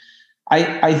 And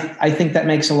I think that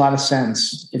makes a lot of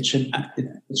sense. It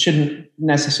shouldn't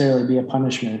necessarily be a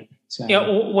punishment. So.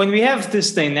 When we have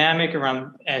this dynamic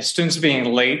around students being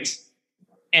late,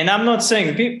 and I'm not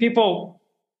saying people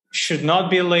should not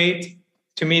be late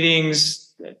to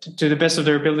meetings to the best of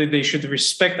their ability. They should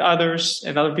respect others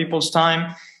and other people's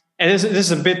time. And this is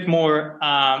a bit more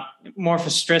of a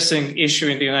stressing issue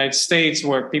in the United States,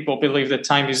 where people believe that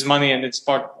time is money and it's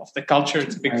part of the culture.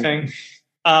 It's a big thing.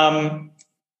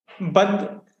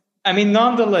 But I mean,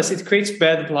 nonetheless, it creates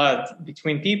bad blood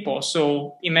between people.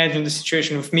 So imagine the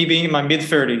situation of me being in my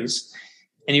mid-30s,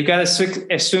 and you got a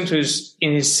student who's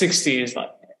in his 60s. Like,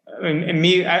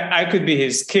 I could be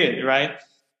his kid, right?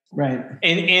 Right.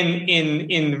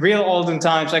 In real olden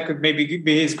times, I could maybe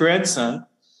be his grandson.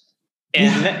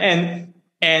 And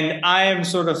I am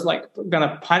sort of like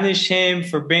gonna punish him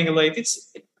for being late.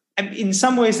 In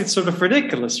some ways it's sort of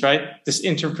ridiculous, right? This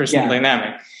interpersonal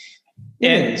dynamic.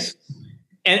 It is.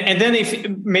 And then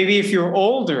if you're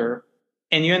older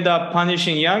and you end up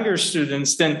punishing younger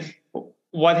students, then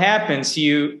what happens?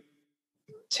 You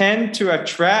tend to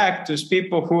attract those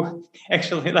people who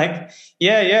actually like,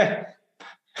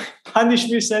 punish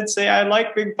me, sensei. I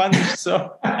like being punished.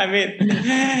 So, I mean,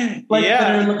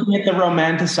 they're looking at the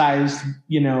romanticized,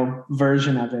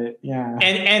 version of it. Yeah.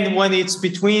 And when it's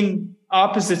between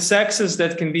opposite sexes,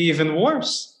 that can be even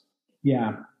worse.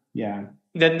 Yeah. Yeah.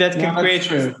 That can create,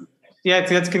 true. Yeah,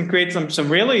 that can create some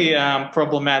really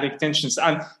problematic tensions.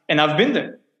 And I've been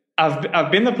there.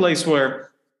 I've been a place where,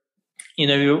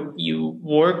 you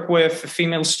work with a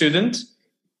female student,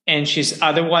 and she's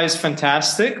otherwise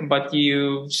fantastic, but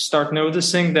you start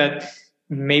noticing that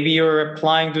maybe you're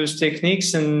applying those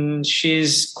techniques and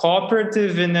she's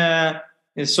cooperative in a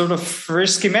sort of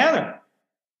risky manner.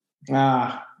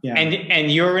 Yeah.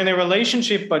 And you're in a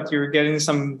relationship, but you're getting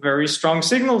some very strong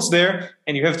signals there,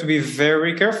 and you have to be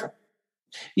very careful.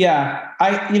 Yeah.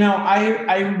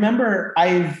 I remember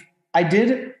I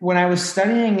did, when I was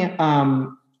studying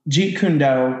Jeet Kune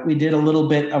Do, we did a little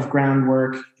bit of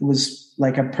groundwork. It was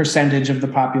like a percentage of the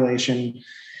population.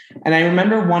 And I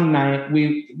remember one night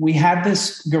we had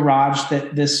this garage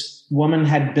that this woman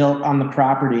had built on the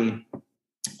property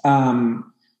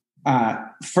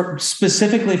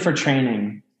specifically for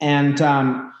training. And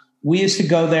we used to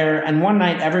go there, and one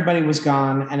night everybody was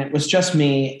gone, and it was just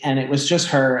me, and it was just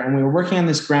her. And we were working on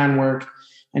this groundwork,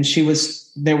 and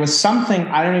there was something,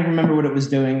 I don't even remember what it was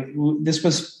doing. This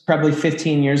was probably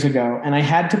 15 years ago. And I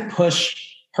had to push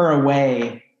her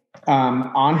away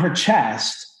on her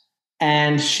chest.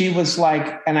 And she was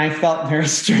like, and I felt very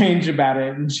strange about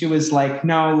it. And she was like,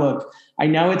 no, look, I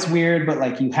know it's weird, but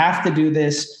like, you have to do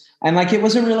this. And like, it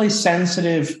was a really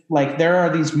sensitive, like, there are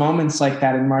these moments like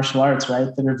that in martial arts,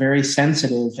 right? That are very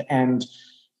sensitive. And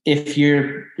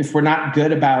if we're not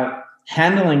good about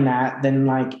handling that, then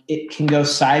like it can go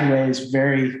sideways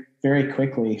very, very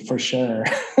quickly, for sure.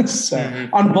 So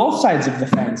on both sides of the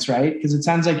fence, right? Because it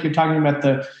sounds like you're talking about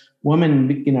the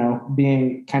woman,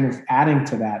 being kind of adding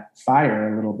to that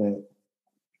fire a little bit.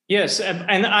 Yes,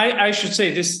 and I should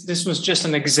say this was just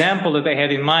an example that I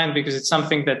had in mind, because it's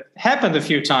something that happened a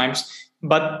few times,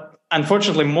 but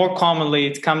unfortunately, more commonly,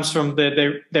 it comes from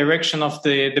the direction of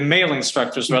the male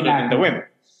instructors rather than the women.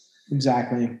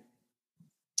 Exactly.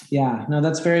 Yeah, no,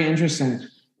 that's very interesting.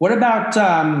 What about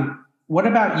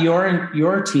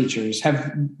your teachers?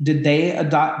 Did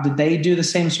they do the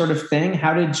same sort of thing?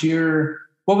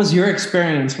 What was your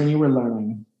experience when you were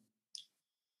learning?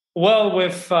 Well,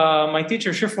 with my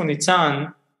teacher Shifu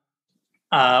Nitzan,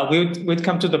 we'd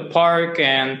come to the park,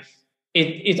 and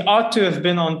it ought to have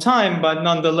been on time, but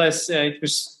nonetheless, it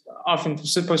was often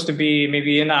supposed to be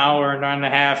maybe an hour and a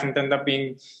half, and ended up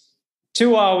being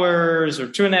 2 hours or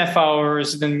 2.5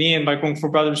 hours. Then me and my Kung Fu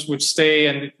brothers would stay,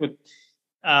 and it would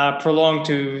prolong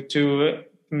to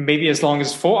maybe as long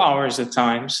as 4 hours at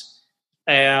times.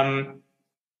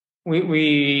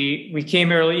 We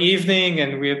came early evening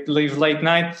and we leave late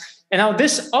night. And now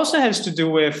this also has to do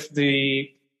with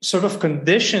the sort of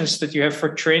conditions that you have for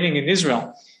training in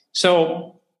Israel.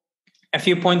 So a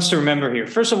few points to remember here.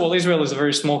 First of all, Israel is a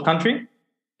very small country.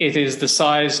 It is the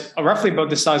size, roughly about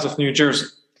the size of New Jersey.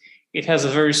 It has a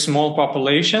very small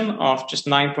population of just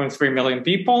 9.3 million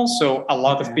people. So a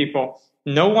lot of people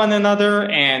know one another.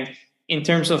 And in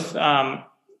terms of,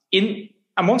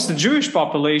 amongst the Jewish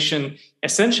population,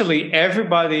 essentially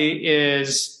everybody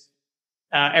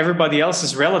else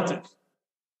is relative,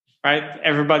 right?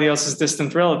 Everybody else is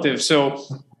distant relative. So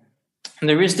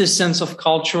there is this sense of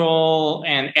cultural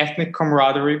and ethnic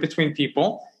camaraderie between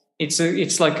people.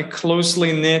 It's like a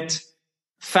closely knit,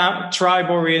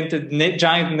 tribe-oriented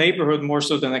giant neighborhood more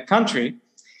so than a country.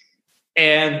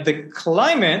 And the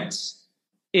climate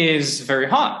is very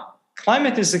hot.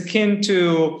 Climate is akin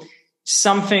to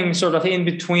something sort of in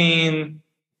between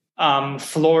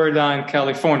Florida and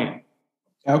California.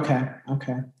 Okay.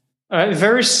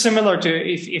 Very similar to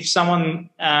if someone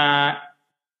had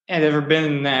ever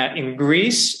been in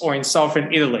Greece or in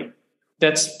southern Italy.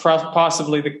 That's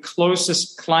possibly the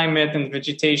closest climate and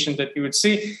vegetation that you would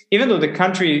see, even though the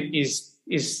country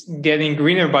is getting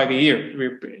greener by the year.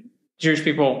 Jewish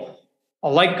people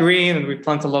like green and we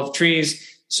plant a lot of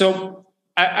trees. So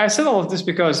I said all of this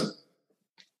because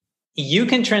you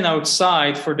can train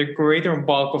outside for the greater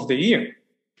bulk of the year.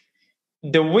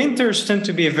 The winters tend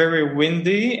to be very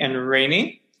windy and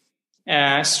rainy.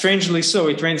 Strangely so,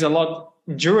 it rains a lot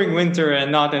during winter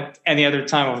and not at any other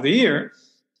time of the year.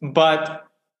 But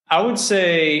I would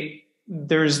say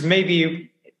there's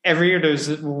maybe every year there's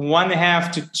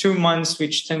 1.5 to 2 months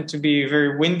which tend to be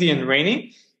very windy and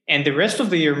rainy. And the rest of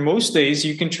the year, most days,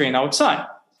 you can train outside.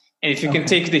 And if you can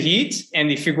take the heat,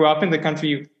 and if you grow up in the country,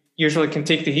 you usually can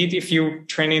take the heat. If you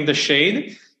train in the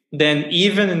shade, then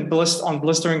even on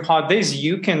blistering hot days,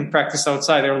 you can practice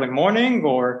outside early morning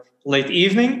or late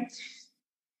evening.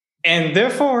 And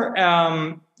therefore,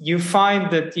 you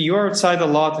find that you're outside a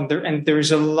lot, and there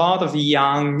is a lot of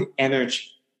young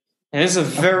energy. And it's a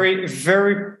very,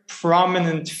 very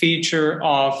prominent feature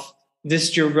of this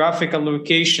geographical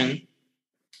location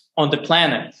on the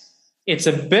planet. It's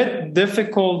a bit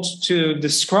difficult to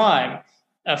describe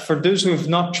for those who have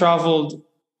not traveled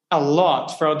a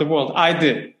lot throughout the world. I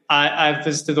did. I've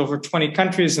visited over 20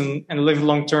 countries and lived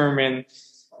long-term in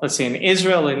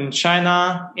Israel, in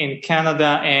China, in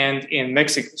Canada, and in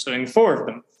Mexico. So in 4 of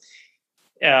them.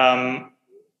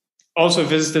 Also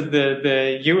visited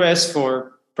the US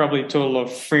for probably a total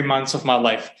of 3 months of my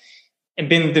life and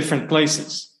been in different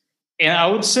places. And I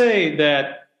would say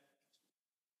that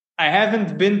I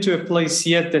haven't been to a place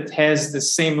yet that has the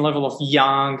same level of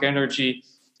young energy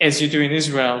as you do in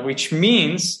Israel, which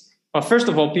means, well, first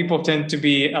of all, people tend to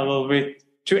be a little bit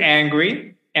too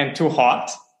angry and too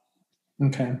hot.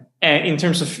 Okay. In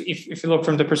terms of, if you look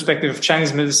from the perspective of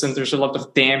Chinese medicine, there's a lot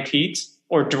of damp heat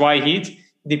or dry heat,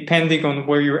 depending on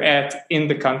where you're at in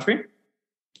the country.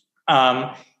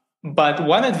 But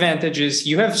one advantage is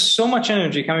you have so much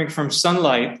energy coming from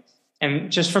sunlight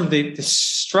and just from the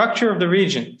structure of the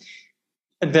region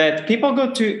that people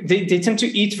they tend to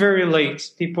eat very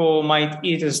late. People might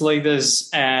eat as late as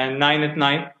 9 at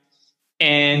night.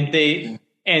 And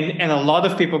and a lot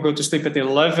of people go to sleep at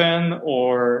 11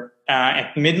 or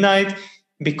at midnight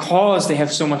because they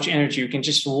have so much energy. You can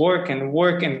just work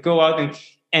and go out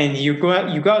and you go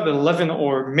out at 11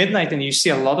 or midnight and you see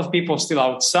a lot of people still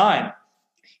outside.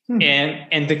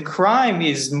 And the crime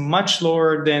is much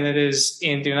lower than it is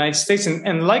in the United States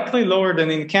and likely lower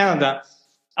than in Canada,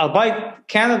 albeit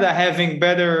Canada having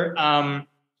better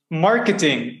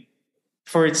marketing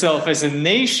for itself as a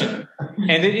nation.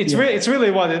 And it's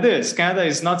really what it is. Canada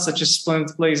is not such a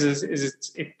splendid place as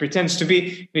it pretends to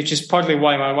be, which is partly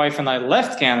why my wife and I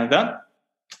left Canada.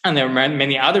 And there are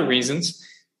many other reasons.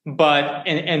 But,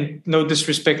 and no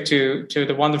disrespect to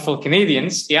the wonderful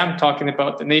Canadians. Yeah, I'm talking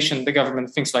about the nation, the government,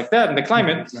 things like that, and the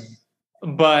climate.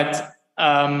 But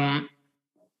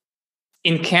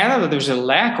in Canada, there's a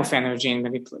lack of energy in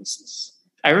many places.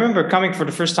 I remember coming for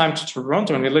the first time to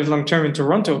Toronto, and we lived long-term in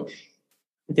Toronto.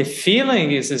 The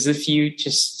feeling is as if you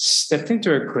just stepped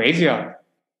into a graveyard.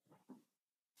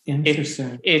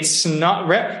 Interesting. It's not,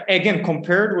 again,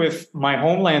 compared with my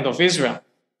homeland of Israel,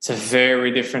 it's a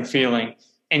very different feeling.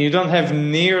 And you don't have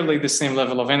nearly the same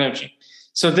level of energy.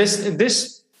 So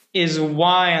this is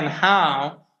why and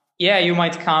how, you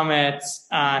might come at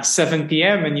 7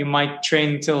 p.m. and you might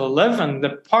train until 11 in the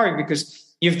park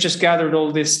because you've just gathered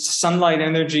all this sunlight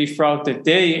energy throughout the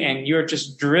day and you're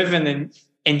just driven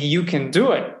and you can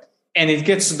do it. and it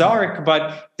gets dark,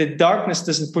 but the darkness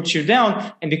doesn't put you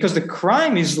down. And because the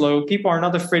crime is low, people are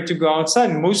not afraid to go outside.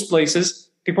 In most places,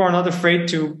 people are not afraid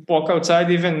to walk outside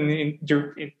even in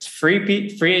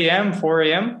 3 a.m., 4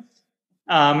 a.m.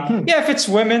 If it's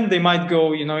women, they might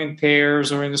go, in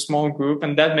pairs or in a small group,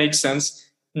 and that makes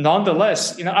sense.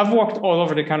 Nonetheless, I've walked all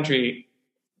over the country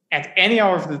at any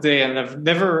hour of the day, and I've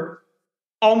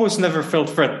almost never felt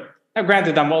threatened. Now,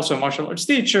 granted, I'm also a martial arts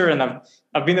teacher, and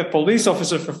I've been a police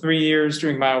officer for 3 years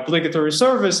during my obligatory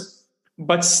service,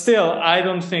 but still, I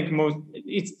don't think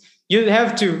you'd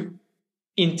have to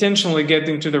intentionally get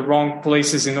into the wrong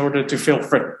places in order to feel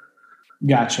threatened.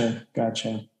 Gotcha.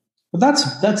 Well,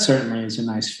 that certainly is a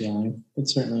nice feeling. It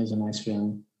certainly is a nice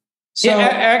feeling. So,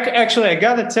 actually, I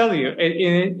gotta tell you,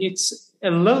 it's a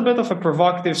little bit of a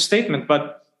provocative statement,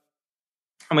 but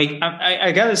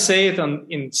I gotta say it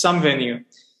in some venue.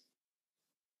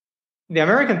 The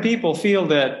American people feel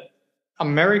that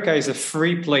America is a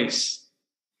free place.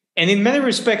 And in many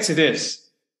respects, it is.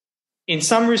 In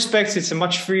some respects, it's a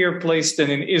much freer place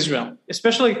than in Israel,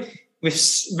 especially with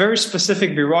very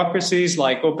specific bureaucracies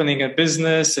like opening a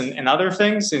business and other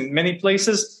things. In many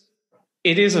places,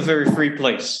 it is a very free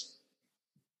place.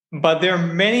 But there are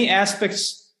many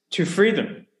aspects to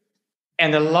freedom.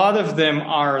 And a lot of them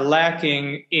are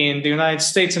lacking in the United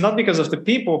States, and not because of the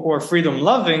people who are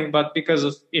freedom-loving, but because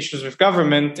of issues with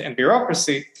government and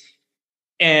bureaucracy.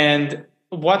 And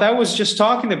what I was just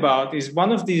talking about is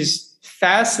one of these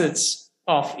facets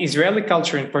of Israeli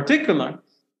culture in particular,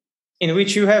 in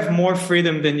which you have more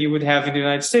freedom than you would have in the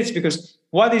United States. Because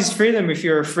what is freedom if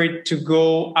you're afraid to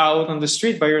go out on the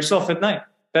street by yourself at night?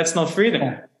 That's not freedom.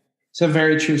 Yeah. It's a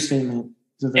very true statement.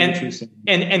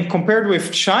 And compared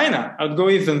with China, I would go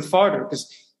even farther because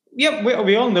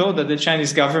we all know that the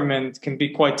Chinese government can be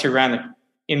quite tyrannical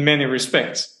in many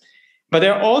respects. But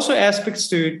there are also aspects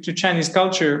to Chinese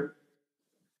culture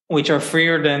which are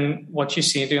freer than what you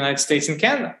see in the United States and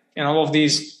Canada and all of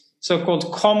these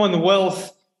so-called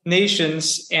Commonwealth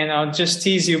nations. And I'll just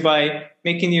tease you by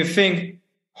making you think,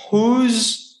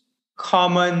 whose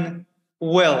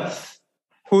Commonwealth?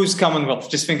 Whose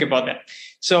Commonwealth? Just think about that.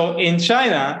 So in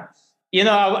China,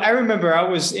 I remember I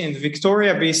was in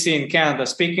Victoria, BC in Canada,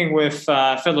 speaking with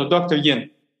fellow Dr. Yin,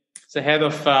 the head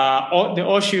of the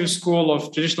Oshu School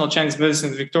of Traditional Chinese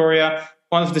Medicine in Victoria,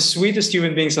 one of the sweetest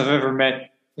human beings I've ever met.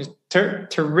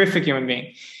 Terrific human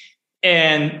being.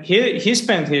 And he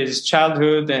spent his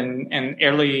childhood and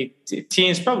early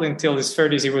teens, probably until his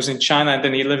 30s, he was in China, and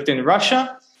then he lived in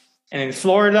Russia and in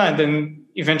Florida, and then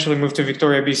eventually moved to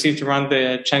Victoria, BC to run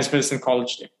the Chinese Medicine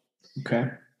College there.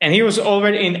 Okay. And he was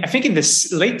already in the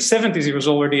late 70s, he was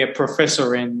already a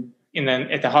professor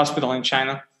at the hospital in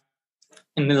China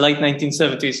in the late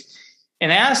 1970s.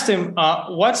 And I asked him,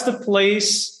 what's the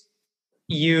place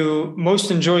you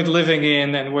most enjoyed living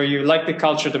in and where you liked the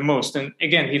culture the most? And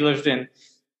again, he lived in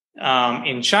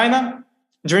China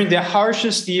during the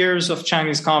harshest years of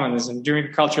Chinese communism, during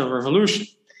the Cultural Revolution.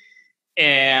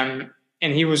 And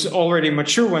he was already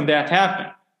mature when that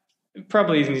happened,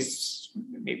 probably in his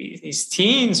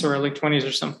teens or early 20s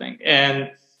or something.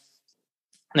 And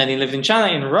then he lived in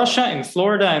China, in Russia, in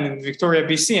Florida, and in Victoria,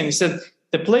 BC. And he said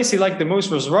the place he liked the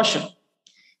most was Russia.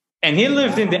 And he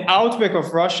lived in the outback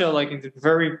of Russia, like in the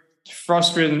very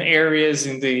frost-ridden areas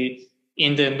in the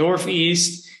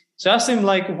northeast. So I asked him,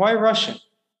 why Russia?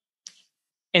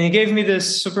 And he gave me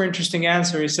this super interesting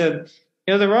answer. He said,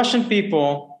 the Russian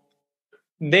people,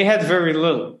 they had very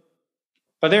little,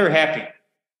 but they were happy.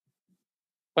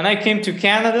 When I came to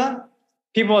Canada,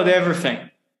 people had everything,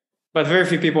 but very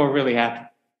few people were really happy.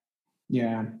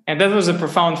 Yeah. And that was a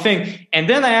profound thing. And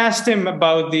then I asked him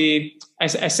about I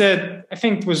said, I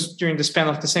think it was during the span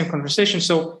of the same conversation.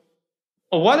 So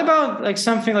what about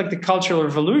something like the Cultural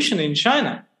Revolution in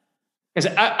China? Because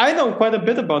I know quite a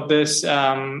bit about this.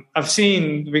 I've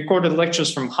seen recorded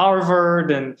lectures from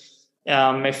Harvard and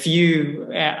a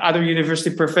few other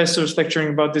university professors lecturing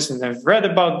about this, and I've read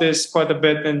about this quite a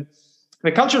bit. And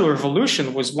the Cultural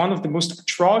Revolution was one of the most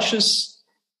atrocious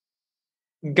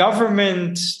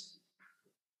government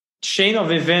chain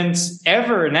of events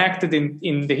ever enacted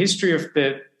in the history of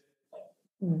the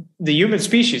human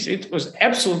species. It was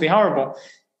absolutely horrible.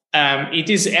 It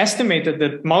is estimated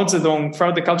that Mao Zedong,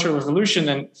 throughout the Cultural Revolution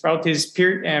and throughout his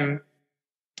period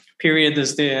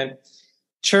as the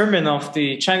chairman of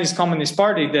the Chinese Communist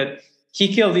Party, that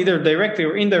he killed either directly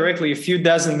or indirectly a few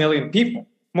dozen million people,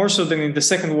 more so than in the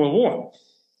Second World War.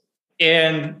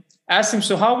 And asked him,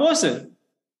 so how was it?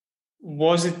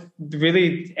 Was it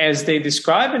really as they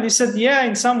described? And he said, yeah,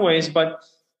 in some ways. But,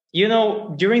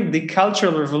 during the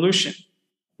Cultural Revolution,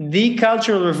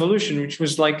 which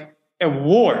was like a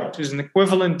war. It was an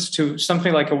equivalent to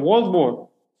something like a world war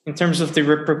in terms of the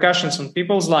repercussions on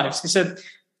people's lives. He said,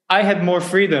 I had more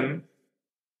freedom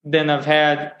than I've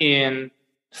had in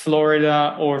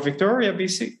Florida or Victoria,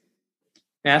 BC.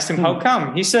 I asked him, how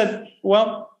come? He said,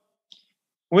 well,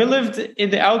 we lived in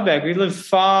the outback. We lived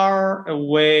far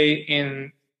away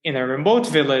in a remote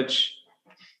village.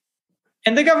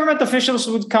 And the government officials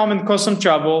would come and cause some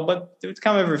trouble, but they would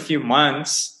come every few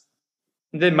months.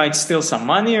 They might steal some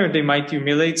money or they might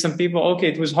humiliate some people. Okay,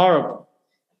 it was horrible.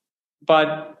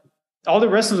 But all the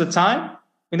rest of the time,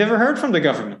 we never heard from the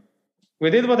government. We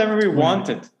did whatever we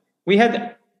wanted. We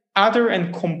had utter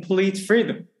and complete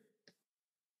freedom.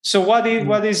 So what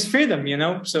is freedom, you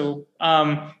know? So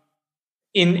and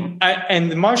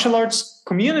the martial arts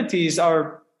communities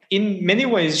are in many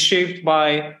ways shaped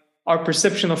by our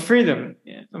perception of freedom.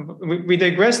 We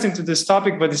digressed into this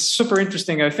topic, but it's super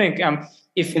interesting, I think.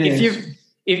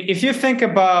 If you think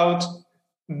about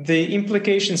the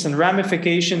implications and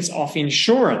ramifications of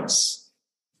insurance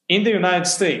in the United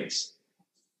States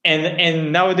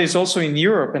and nowadays also in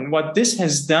Europe, and what this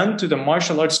has done to the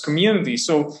martial arts community.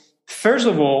 So first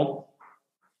of all,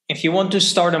 if you want to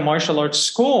start a martial arts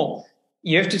school,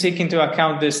 you have to take into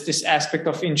account this aspect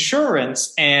of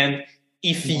insurance. And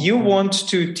if you want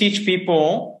to teach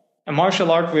people a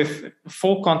martial art with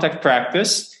full contact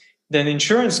practice, then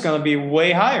insurance is going to be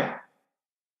way higher.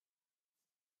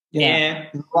 Yeah, and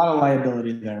there's a lot of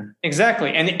liability there.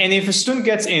 Exactly. And if a student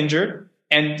gets injured,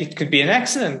 and it could be an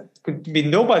accident, it could be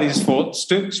nobody's fault.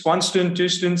 One student, two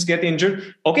students get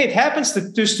injured. Okay, it happens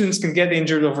that two students can get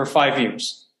injured over 5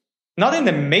 years. Not in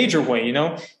a major way, you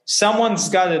know. Someone's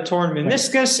got a torn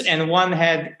meniscus and one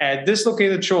had a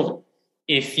dislocated shoulder.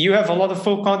 If you have a lot of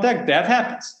full contact, that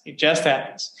happens. It just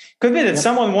happens. Could be that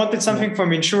someone wanted something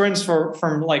from insurance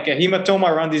from like a hematoma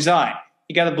around his eye.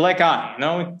 He got a black eye, you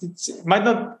know. It might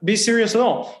not be serious at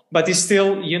all, but he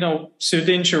still, you know, sued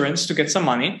the insurance to get some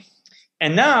money.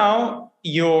 And now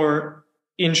your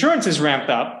insurance is ramped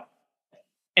up,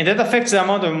 and that affects the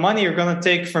amount of money you're going to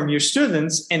take from your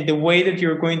students and the way that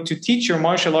you're going to teach your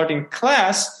martial art in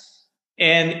class.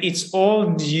 And it's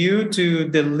all due to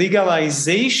the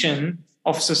legalization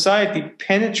of society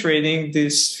penetrating the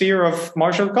sphere of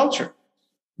martial culture.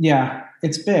 Yeah,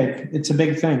 it's big. It's a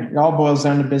big thing. It all boils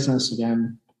down to business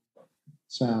again.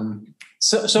 So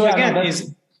yeah, again,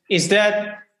 is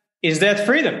that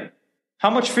freedom? How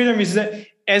much freedom is that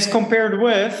as compared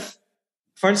with,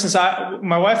 for instance,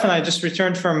 my wife and I just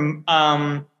returned from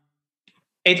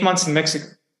 8 months in Mexico.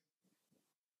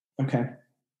 Okay.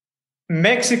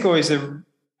 Mexico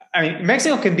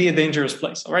can be a dangerous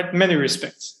place, all right, in many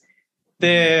respects.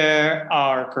 There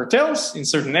are cartels in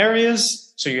certain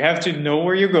areas, so you have to know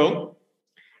where you go.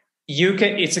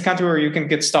 It's a country where you can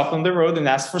get stopped on the road and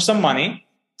ask for some money.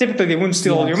 Typically, they wouldn't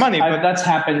steal all your money. But that's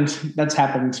happened. That's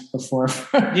happened before.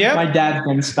 Yeah, my dad's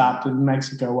been stopped in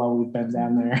Mexico while we've been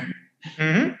down there.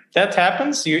 Mm-hmm. That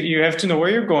happens. You have to know where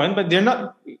you're going, but they're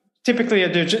not typically.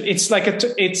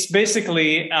 It's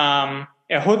basically a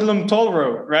hoodlum toll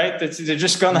road, right? They're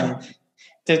just gonna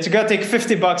take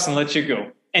 $50 and let you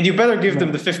go, and you better give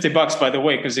them the $50, by the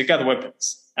way, because you got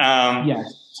weapons.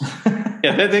 Yes.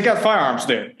 Yeah, they got firearms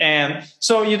there. And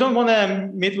so you don't want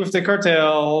to meet with the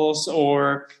cartels,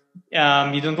 or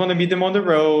you don't want to meet them on the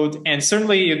road. And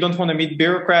certainly you don't want to meet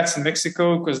bureaucrats in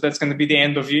Mexico, because that's going to be the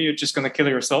end of you. You're just going to kill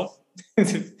yourself.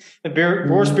 The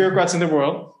worst bureaucrats in the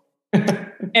world.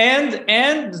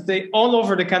 and they all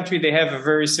over the country, they have a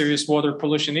very serious water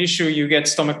pollution issue. You get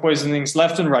stomach poisonings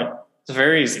left and right. It's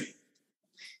very easy.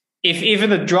 If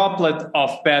even a droplet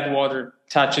of bad water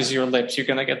touches your lips, you're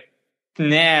going to get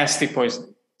nasty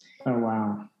poisoning. Oh,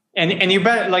 wow. And you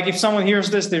bet, like, if someone hears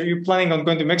this, that you're planning on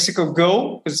going to Mexico,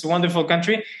 go, because it's a wonderful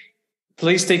country.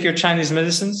 Please take your Chinese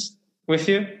medicines with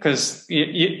you, because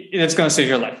that's going to save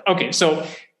your life. Okay, so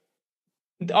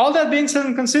all that being said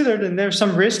and considered, and there's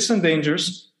some risks and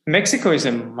dangers, Mexico is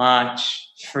a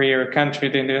much freer country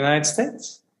than the United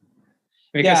States.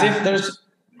 Because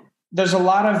there's a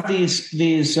lot of these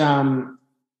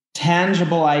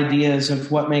tangible ideas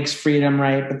of what makes freedom,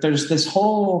 right? But there's this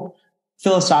whole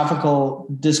philosophical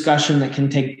discussion that can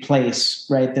take place,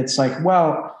 right? That's like,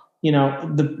 well, you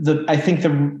know, I think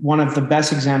one of the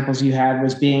best examples you had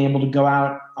was being able to go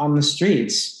out on the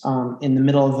streets in the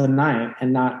middle of the night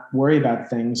and not worry about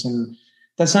things. And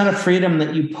that's not a freedom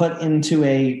that you put into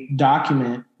a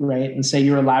document, right? And say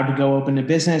you're allowed to go open a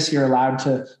business, you're allowed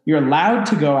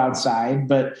to go outside,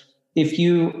 but if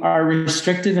you are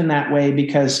restricted in that way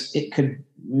because it could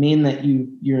mean that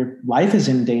your life is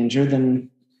in danger, then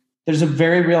there's a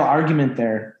very real argument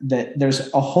there that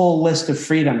there's a whole list of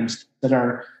freedoms that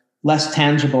are less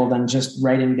tangible than just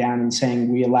writing down and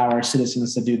saying we allow our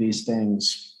citizens to do these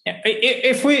things. Yeah.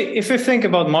 If we think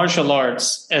about martial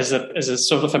arts as a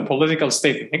sort of a political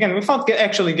statement, again, without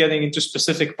actually getting into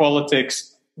specific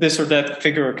politics, this or that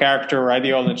figure or character or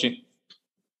ideology,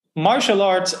 martial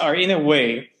arts are in a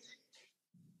way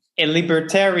a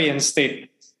libertarian statement.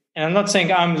 And I'm not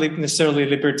saying I'm necessarily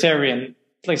libertarian,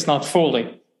 at least not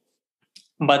fully,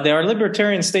 but they are a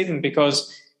libertarian statement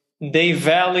because they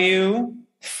value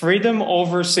freedom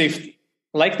over safety,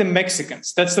 like the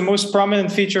Mexicans. That's the most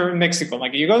prominent feature in Mexico.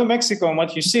 Like you go to Mexico and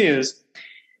what you see is,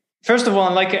 first of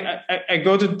all, like I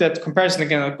go to that comparison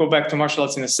again, I'll go back to martial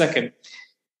arts in a second.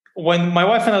 When my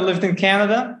wife and I lived in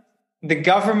Canada, the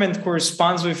government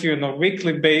corresponds with you on a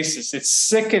weekly basis. It's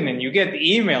sickening. You get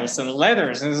emails and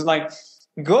letters, and it's like,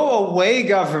 go away,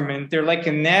 government. They're like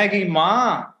a nagging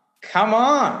mom. Come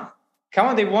on.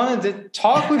 They wanted to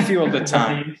talk with you all the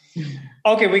time.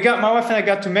 Okay, my wife and I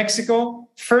got to Mexico.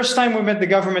 First time we met the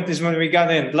government is when we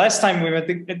got in. Last time we met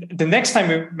the next time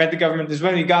we met the government is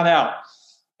when we got out.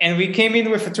 And we came in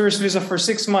with a tourist visa for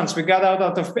 6 months. We got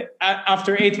out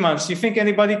after 8 months. You think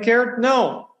anybody cared?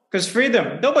 No, because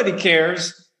freedom. Nobody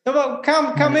cares.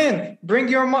 Come in. Bring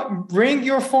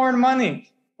your foreign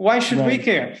money. Why should we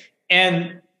care?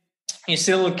 And you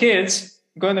see little kids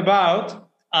going about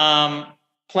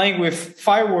playing with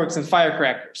fireworks and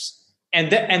firecrackers.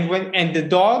 And the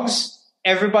dogs,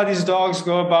 everybody's dogs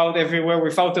go about everywhere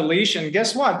without a leash. And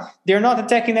guess what? They're not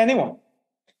attacking anyone.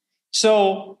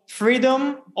 So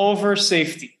freedom over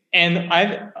safety. And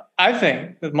I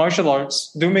think that martial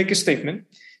arts do make a statement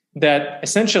that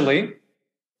essentially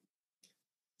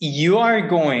you are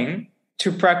going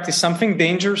to practice something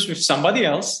dangerous with somebody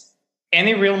else.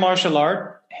 Any real martial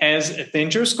art has a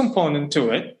dangerous component to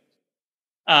it.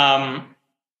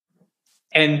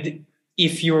 And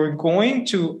if you're going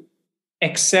to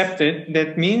accept it,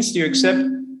 that means you accept,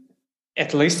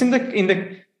 at least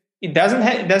it doesn't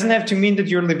have to mean that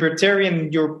you're libertarian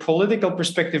in your political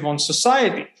perspective on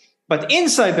society. But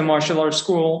inside the martial arts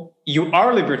school, you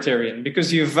are libertarian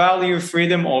because you value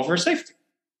freedom over safety.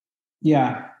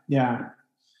 Yeah.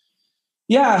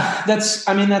 That's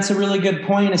a really good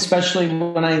point, especially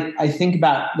when I think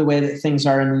about the way that things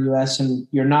are in the US and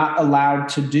you're not allowed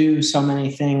to do so many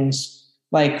things.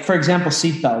 Like, for example,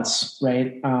 seatbelts,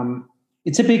 right?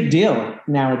 It's a big deal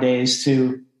nowadays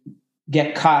to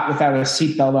get caught without a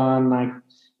seatbelt on. Like,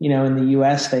 in the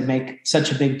US, they make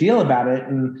such a big deal about it.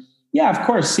 And yeah, of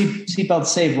course, seatbelts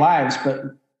save lives, but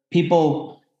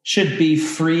people should be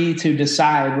free to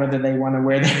decide whether they want to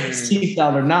wear their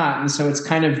seatbelt or not. And so it's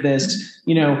kind of this,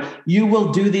 you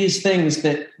will do these things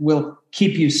that will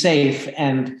keep you safe.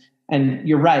 And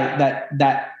you're right,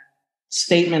 that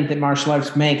statement that martial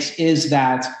arts makes is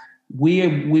that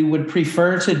we would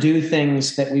prefer to do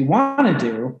things that we want to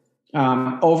do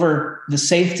over the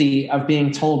safety of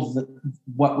being told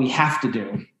what we have to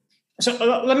do. So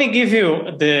let me give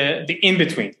you the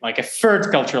in-between, like a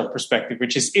third cultural perspective,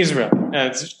 which is Israel.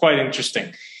 It's quite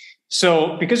interesting.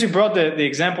 So because you brought the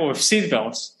example of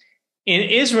seatbelts, in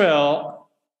Israel,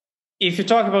 if you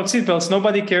talk about seatbelts,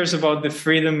 nobody cares about the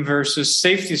freedom versus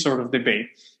safety sort of debate.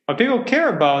 What people care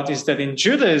about is that in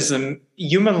Judaism,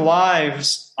 human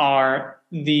lives are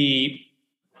the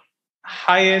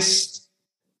highest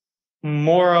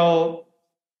moral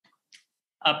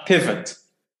pivot.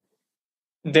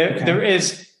 There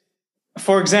is,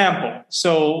 for example,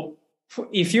 so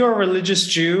if you're a religious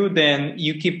Jew, then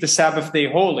you keep the Sabbath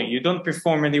day holy. You don't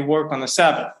perform any work on the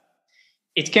Sabbath.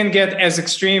 It can get as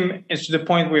extreme as to the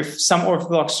point with some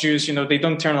Orthodox Jews, they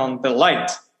don't turn on the light.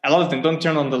 A lot of them don't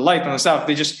turn on the light on the Sabbath.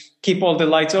 They just keep all the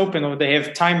lights open, or they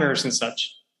have timers and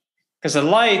such. Because the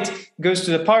light goes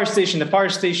to the power station. The power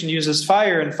station uses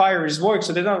fire, and fire is work.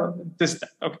 So they don't. It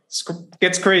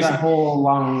gets crazy. That whole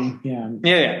long,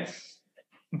 Yeah.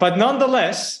 But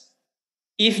nonetheless,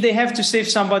 if they have to save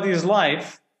somebody's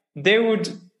life, they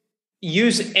would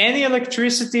use any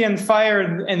electricity and fire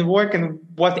and work and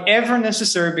whatever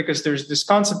necessary, because there's this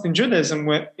concept in Judaism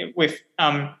with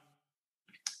pikuach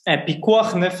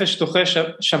nefesh toche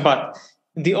Shabbat.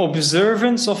 The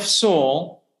observance of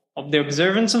soul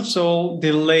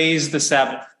delays the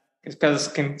Sabbath, because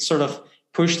it can sort of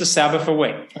push the Sabbath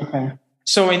away. Okay.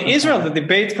 So in Israel, the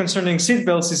debate concerning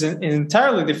seatbelts is an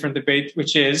entirely different debate,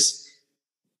 which is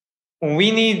we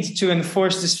need to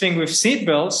enforce this thing with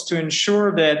seatbelts to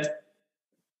ensure that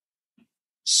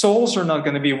souls are not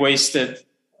going to be wasted,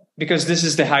 because this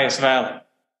is the highest value.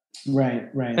 Right.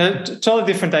 A totally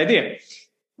different idea.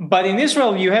 But in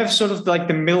Israel, you have sort of like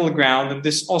the middle ground, and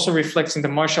this also reflects in the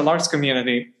martial arts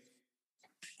community,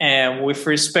 and with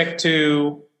respect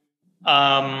to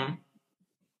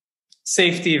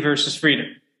safety versus freedom.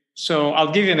 So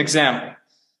I'll give you an example.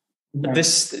 Okay.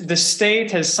 The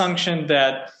state has sanctioned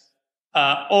that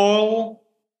all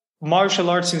martial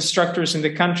arts instructors in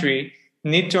the country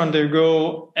need to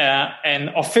undergo an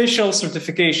official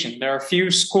certification. There are a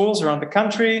few schools around the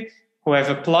country who have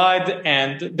applied,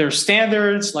 and their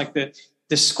standards, like the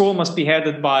school must be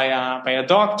headed by a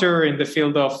doctor in the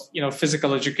field of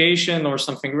physical education or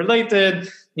something related.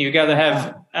 You got to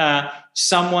have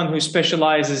someone who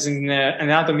specializes in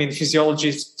anatomy and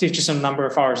physiology, teaches a number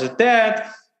of hours at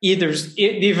that. It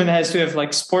even has to have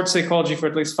like sports psychology for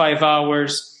at least 5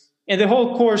 hours, and the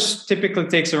whole course typically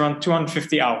takes around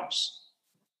 250 hours.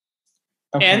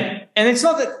 Okay. And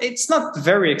it's not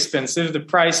very expensive. The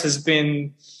price has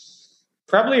been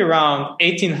probably around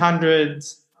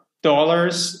 $1,800,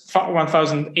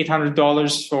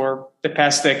 $1,800 for the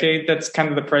past decade. That's kind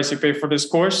of the price you pay for this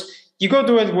course. You go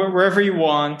do it wherever you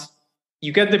want.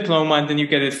 You get a diploma, and then you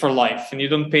get it for life, and you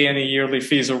don't pay any yearly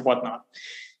fees or whatnot.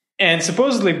 And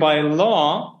supposedly by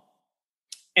law,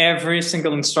 every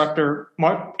single instructor,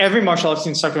 every martial arts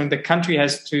instructor in the country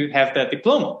has to have that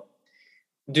diploma.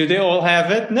 Do they all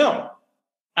have it? No.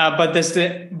 But does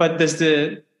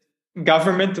the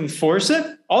government enforce it?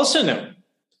 Also no.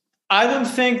 I don't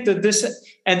think that this,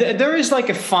 and there is like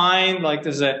a fine, like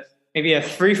there's maybe a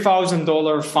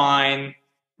 $3,000 fine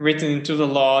written into the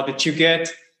law that you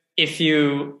get if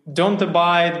you don't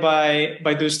abide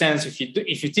by those standards.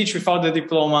 If you teach without the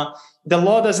diploma, the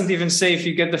law doesn't even say if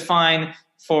you get the fine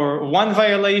for one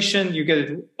violation, you get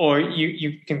it, or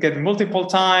you can get it multiple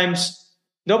times.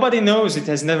 Nobody knows. It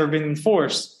has never been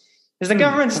enforced. Because the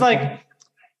government's like,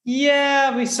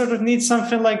 yeah, we sort of need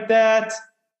something like that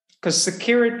because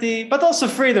security, but also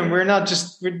freedom. We're not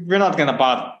going to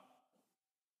bother.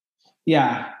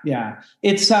 Yeah.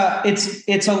 It's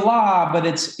a law, but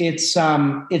it's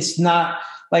not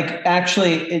like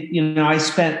actually.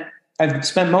 I've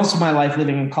spent most of my life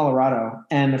living in Colorado,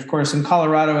 and of course, in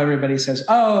Colorado, everybody says,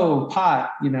 "Oh,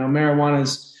 pot, marijuana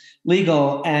is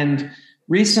legal." And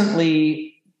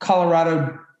recently,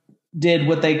 Colorado did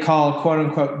what they call "quote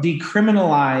unquote"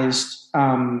 decriminalized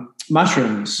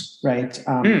mushrooms, right?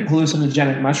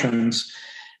 Hallucinogenic mushrooms.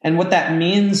 And what that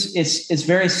means is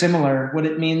very similar. What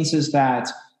it means is that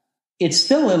it's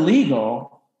still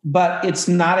illegal, but it's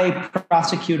not a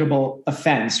prosecutable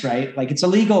offense, right? Like it's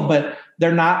illegal, but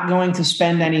they're not going to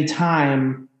spend any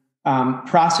time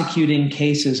prosecuting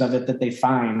cases of it that they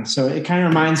find. So it kind of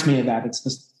reminds me of that. It's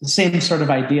the same sort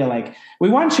of idea. Like, we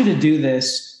want you to do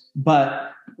this, but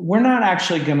we're not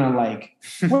actually going to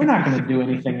we're not going to do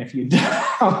anything if you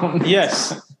don't.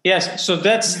 Yes. So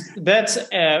that's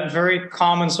a very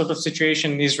common sort of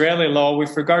situation in Israeli law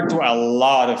with regard to a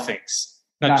lot of things,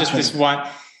 not just this one.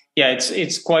 Yeah,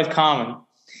 it's quite common.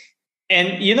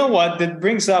 And you know what? That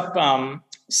brings up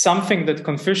something that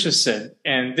Confucius said,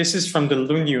 and this is from the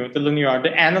Lineage,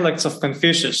 the Analects of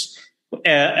Confucius,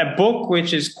 a book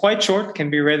which is quite short, can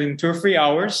be read in 2 or 3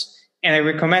 hours, and I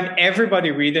recommend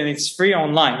everybody read, and it's free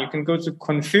online. You can go to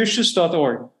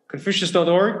Confucius.org,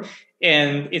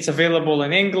 and it's available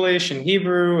in English, in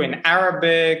Hebrew, in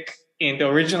Arabic, in the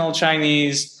original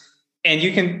Chinese, and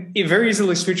you can very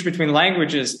easily switch between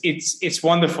languages. It's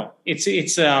wonderful.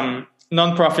 It's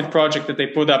non-profit project that they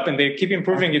put up, and they keep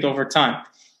improving it over time.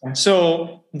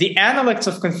 So the Analects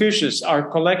of Confucius are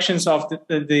collections of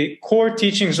the core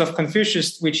teachings of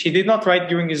Confucius, which he did not write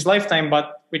during his lifetime,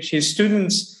 but which his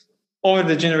students over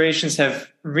the generations have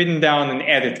written down and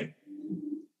edited.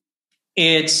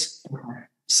 It's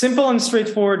simple and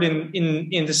straightforward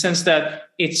in the sense that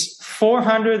it's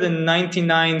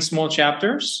 499 small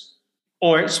chapters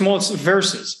or small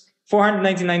verses,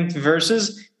 499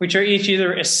 verses, which are each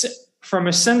either from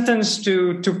a sentence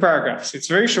to 2 paragraphs. It's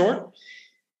very short.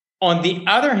 On the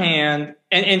other hand,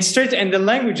 and the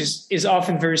language is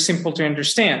often very simple to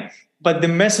understand, but the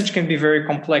message can be very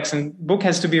complex, and the book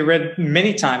has to be read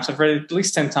many times. I've read it at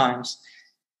least 10 times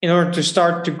in order to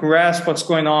start to grasp what's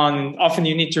going on. And often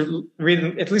you need to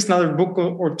read at least another book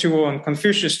or 2 on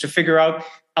Confucius to figure out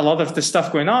a lot of the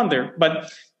stuff going on there.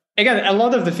 But again, a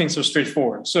lot of the things are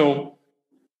straightforward. So,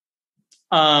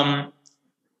 for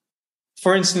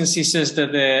instance, he says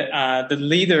that the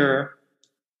leader,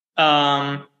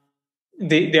 not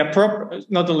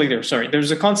the leader, sorry. There's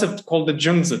a concept called the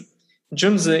Junzi.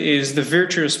 Junzi is the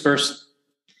virtuous person.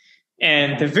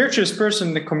 And the virtuous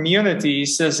person, the community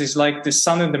says, is like the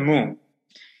sun and the moon.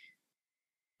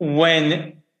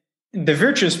 When the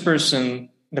virtuous person,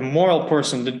 the moral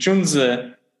person, the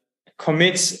Junzi,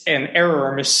 commits an error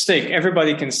or mistake,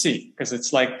 everybody can see because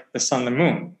it's like the sun and the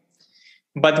moon.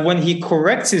 But when he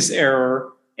corrects his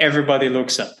error, everybody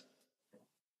looks up.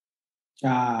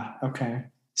 Okay.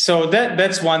 So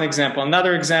that's one example.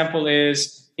 Another example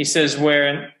is, he says,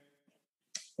 when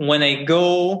I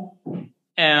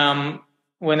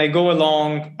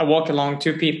walk along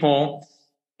two people,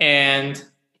 and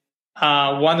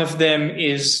one of them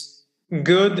is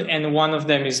good and one of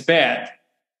them is bad.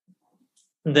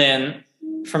 Then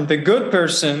from the good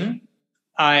person,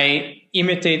 I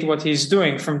imitate what he's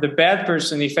doing. From the bad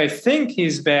person, if I think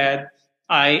he's bad,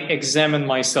 I examine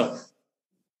myself.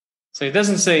 So it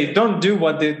doesn't say don't do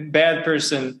what the bad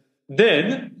person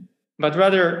did, but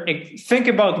rather think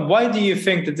about why do you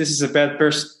think that this is a bad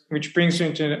person, which brings you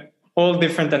into a whole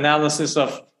different analysis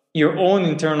of your own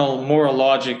internal moral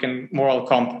logic and moral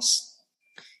compass.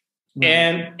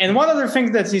 Mm. And one other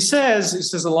thing that he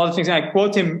says a lot of things. I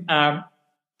quote him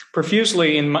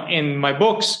profusely in my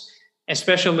books,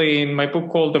 especially in my book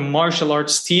called The Martial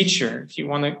Arts Teacher. If you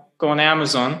want to go on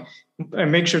Amazon,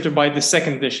 make sure to buy the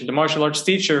second edition, The Martial Arts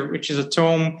Teacher, which is a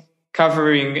tome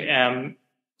covering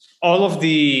all of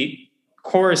the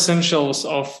core essentials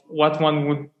of what one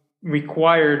would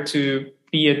require to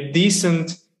be a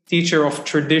decent teacher of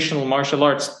traditional martial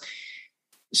arts.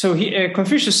 So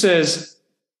Confucius says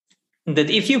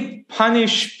that if you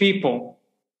punish people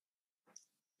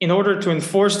in order to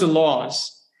enforce the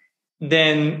laws,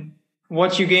 then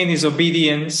what you gain is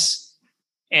obedience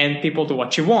and people do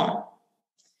what you want.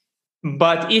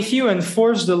 But if you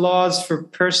enforce the laws for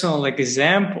personal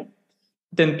example,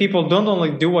 then people don't only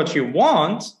do what you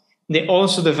want, they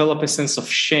also develop a sense of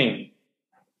shame.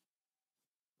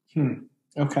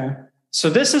 Okay.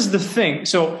 So this is the thing.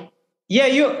 So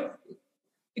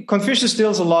Confucius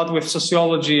deals a lot with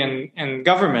sociology and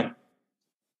government,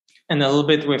 and a little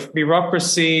bit with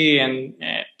bureaucracy and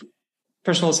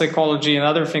personal psychology and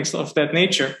other things of that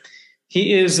nature.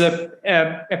 He is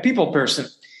a people person.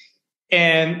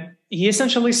 And he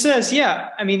essentially says,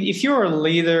 if you're a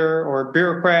leader or a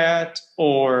bureaucrat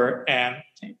or a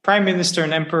prime minister,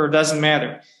 an emperor, doesn't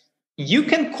matter. You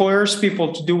can coerce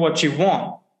people to do what you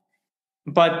want,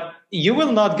 but you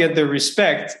will not get their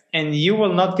respect and you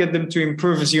will not get them to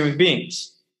improve as human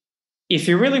beings. If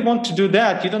you really want to do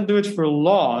that, you don't do it for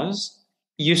laws.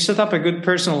 You set up a good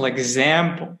personal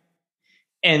example.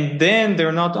 And then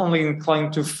they're not only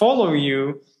inclined to follow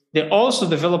you, they also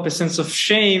develop a sense of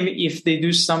shame if they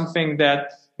do something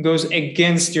that goes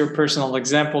against your personal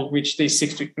example, which they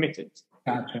seek to imitate.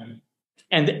 Gotcha.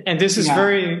 And this is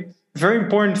very, very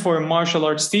important for a martial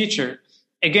arts teacher.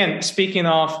 Again, speaking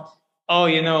of,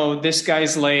 this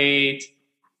guy's late,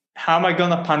 how am I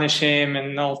going to punish him?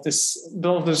 And all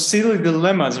those silly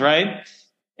dilemmas, right?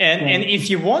 And if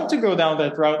you want to go down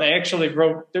that route, I actually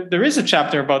wrote, there is a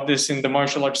chapter about this in The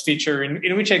Martial Arts Teacher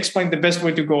in which I explained the best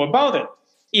way to go about it,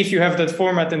 if you have that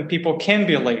format and people can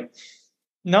be late.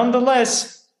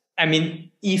 Nonetheless,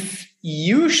 if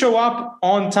you show up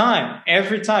on time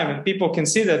every time and people can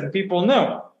see that and people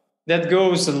know, that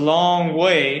goes a long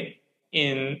way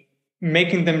in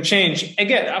making them change.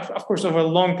 Again, of course, over a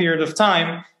long period of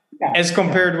time, as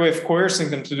compared with coercing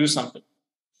them to do something.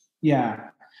 Yeah.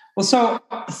 Well, so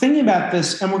thinking about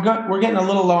this, and we're getting a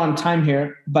little low on time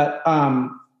here, but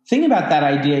thinking about that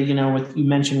idea, what you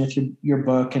mentioned with your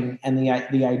book and the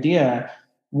idea,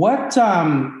 what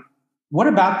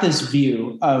about this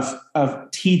view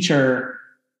of teacher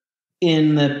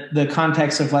in the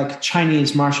context of like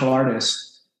Chinese martial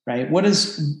artists, right?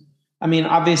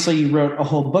 Obviously you wrote a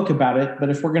whole book about it, but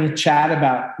if we're going to chat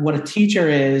about what a teacher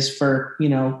is for,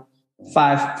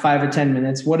 5 or 10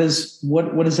 minutes, what does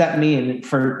that mean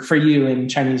for you in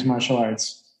Chinese martial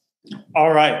arts?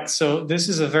 All right. So this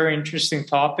is a very interesting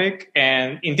topic.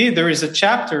 And indeed, there is a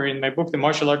chapter in my book, The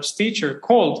Martial Arts Teacher,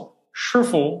 called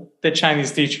Shifu, the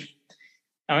Chinese Teacher.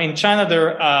 Now, in China,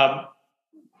 there are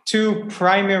two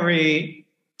primary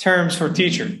terms for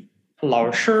teacher. Lao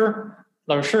Shi.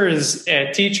 Lao Shi is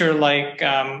a teacher like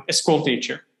a school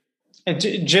teacher, a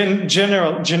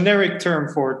generic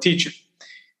term for teacher.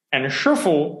 And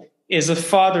Shifu is a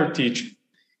father teacher.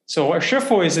 So a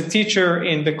Shifu is a teacher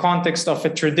in the context of a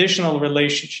traditional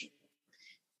relationship.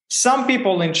 Some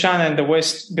people in China and the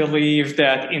West believe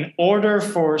that in order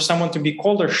for someone to be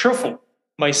called a Shifu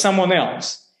by someone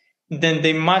else, then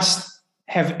they must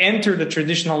have entered a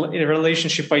traditional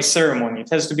relationship by ceremony. It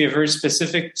has to be a very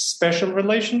specific, special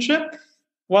relationship.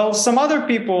 While some other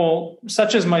people,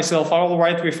 such as myself, are all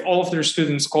right with all of their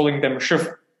students calling them a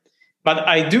Shifu. But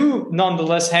I do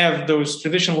nonetheless have those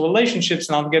traditional relationships,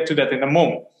 and I'll get to that in a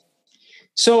moment.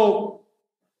 So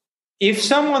if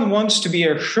someone wants to be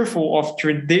a Shifu of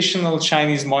traditional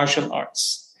Chinese martial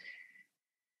arts,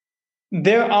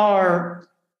 there are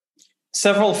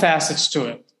several facets to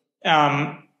it.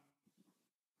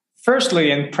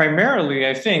 firstly and primarily,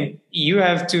 I think you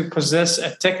have to possess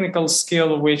a technical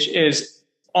skill which is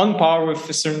on par with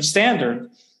a certain standard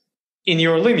in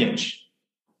your lineage,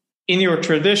 in your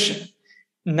tradition.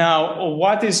 Now,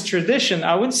 what is tradition?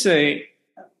 I would say,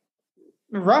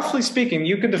 roughly speaking,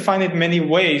 you could define it many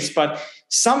ways, but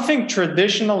something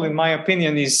traditional, in my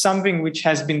opinion, is something which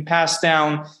has been passed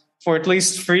down for at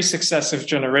least 3 successive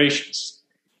generations.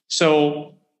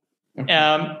 So,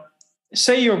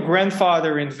 say your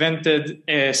grandfather invented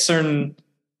a certain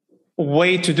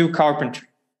way to do carpentry,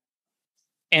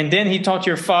 and then he taught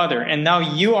your father, and now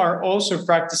you are also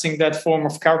practicing that form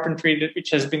of carpentry which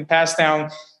has been passed down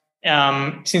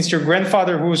since your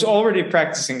grandfather, who was already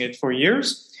practicing it for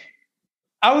years.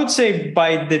 I would say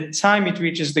by the time it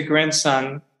reaches the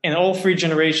grandson and all 3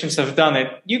 generations have done it,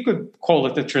 you could call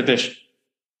it a tradition.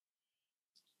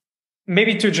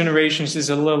 Maybe 2 generations is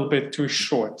a little bit too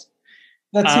short.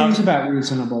 That seems about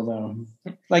reasonable, though.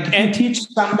 Like, if you teach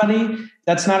somebody,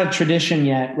 that's not a tradition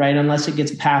yet, right? Unless it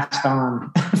gets passed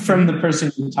on from the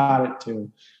person you taught it to.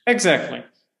 Exactly.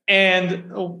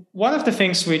 And one of the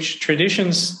things which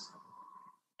traditions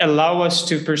allow us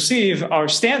to perceive are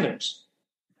standards.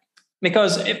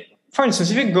 Because, for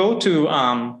instance, if you go to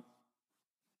a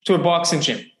boxing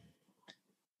gym,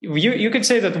 you could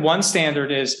say that one standard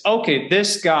is, okay,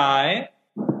 this guy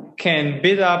can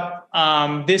beat up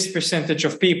this percentage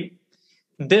of people.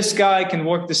 This guy can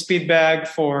work the speed bag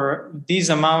for these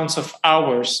amounts of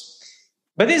hours.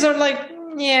 But these are like,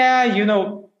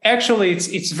 actually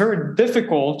it's very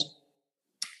difficult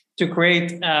to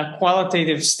create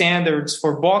qualitative standards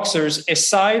for boxers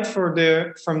aside from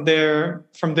their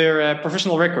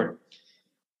professional record.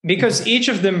 Because each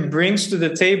of them brings to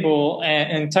the table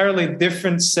entirely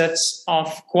different sets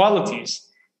of qualities.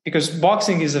 Because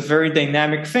boxing is a very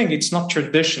dynamic thing. It's not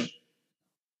tradition.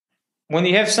 When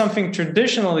you have something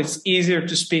traditional, it's easier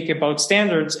to speak about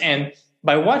standards. And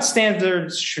by what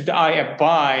standards should I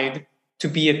abide to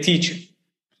be a teacher?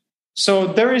 So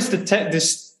there is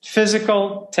this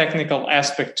physical, technical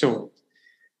aspect to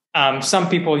it. Some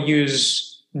people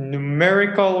use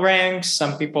numerical ranks.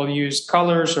 Some people use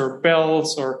colors or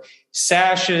belts or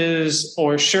sashes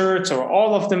or shirts or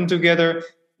all of them together.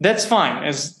 That's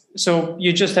fine. So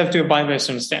you just have to abide by a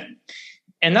certain standard.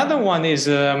 Another one is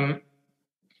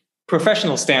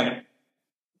professional standard.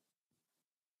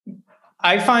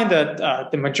 I find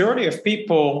that the majority of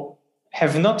people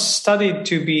have not studied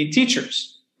to be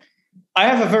teachers. I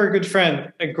have a very good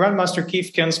friend, a Grandmaster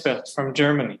Keith Kenspeth from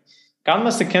Germany.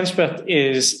 Grandmaster Kenspeth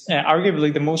is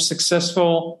arguably the most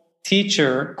successful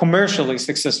teacher, commercially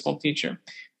successful teacher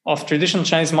of traditional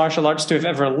Chinese martial arts to have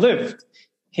ever lived.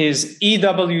 His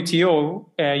EWTO,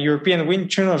 European Wing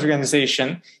Chun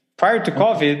Organization, prior to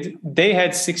COVID, they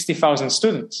had 60,000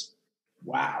 students.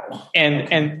 Wow.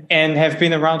 And have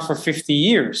been around for 50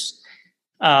 years.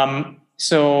 It's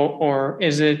 45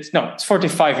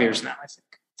 years now, I think.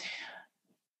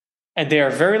 And they are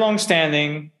very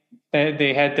long-standing.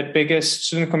 They had the biggest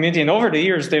student community. And over the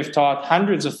years, they've taught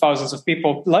hundreds of thousands of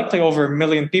people, likely over 1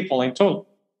 million people in total,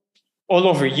 all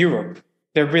over Europe.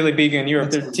 They're really big in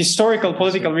Europe. There's historical,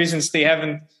 political reasons they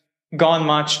haven't gone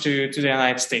much to the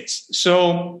United States.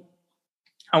 So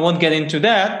I won't get into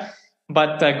that.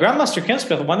 But Grandmaster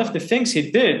Kenspeth, one of the things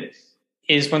he did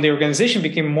is when the organization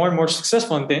became more and more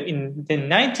successful in the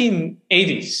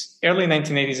 1980s, early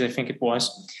 1980s, I think it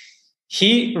was,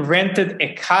 he rented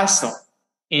a castle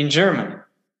in Germany,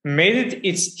 made it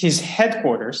his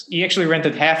headquarters. He actually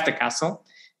rented half the castle,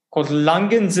 called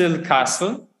Langensiel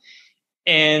Castle.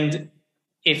 And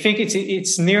I think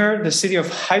it's near the city of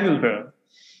Heidelberg.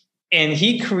 And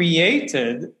he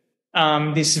created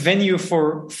this venue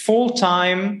for a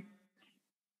full-time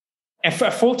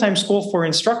school for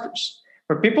instructors,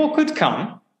 where people could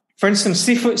come. For instance,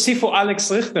 Sifu Alex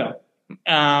Richter,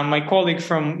 my colleague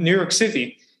from New York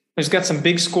City, who's got some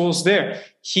big schools there,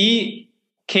 he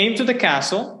came to the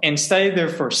castle and studied there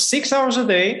for 6 hours a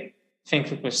day, I think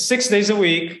it was 6 days a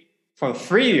week, for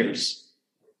 3 years.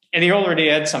 And he already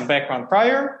had some background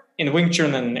prior in Wing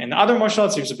Chun and other martial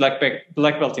arts. He was a black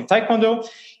belt in Taekwondo,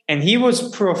 and he was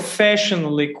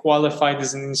professionally qualified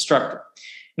as an instructor.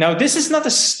 Now, this is not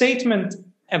a statement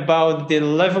about the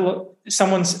level of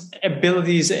someone's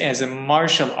abilities as a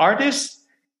martial artist,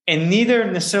 and neither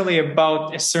necessarily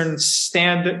about a certain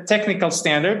technical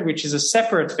standard, which is a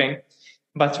separate thing,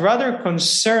 but rather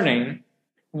concerning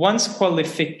one's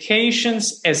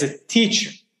qualifications as a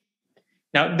teacher.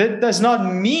 Now, that does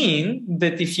not mean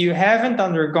that if you haven't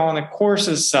undergone a course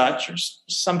as such or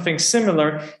something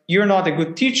similar, you're not a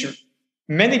good teacher.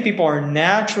 Many people are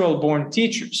natural-born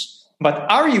teachers. But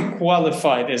are you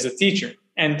qualified as a teacher?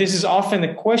 And this is often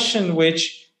a question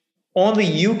which only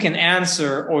you can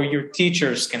answer or your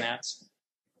teachers can answer.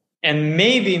 And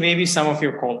maybe some of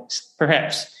your colleagues,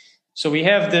 perhaps. So we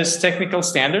have this technical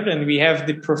standard and we have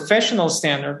the professional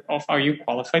standard of are you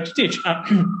qualified to teach.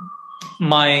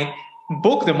 My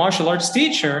book, The Martial Arts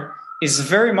Teacher, is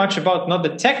very much about not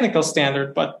the technical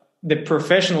standard, but the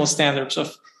professional standards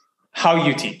of how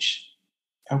you teach.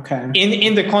 Okay.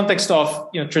 In the context of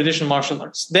traditional martial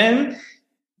arts. Then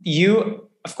you,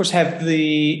 of course, have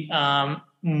the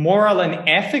moral and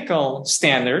ethical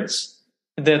standards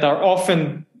that are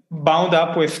often bound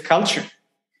up with culture.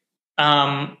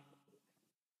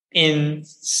 In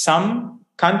some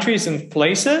countries and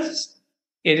places,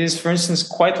 it is, for instance,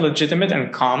 quite legitimate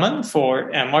and common for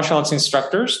martial arts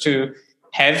instructors to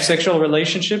have sexual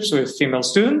relationships with female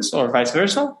students or vice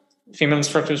versa, female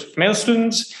instructors with male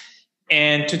students,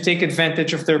 and to take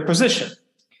advantage of their position.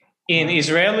 In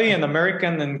Israeli and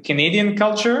American and Canadian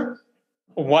culture,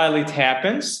 while it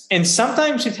happens, and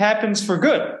sometimes it happens for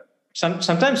good.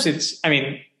 Sometimes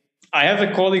I have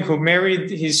a colleague who married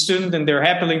his student and they're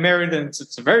happily married, and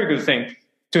it's a very good thing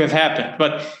to have happened.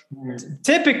 But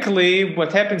typically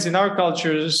what happens in our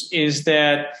cultures is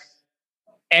that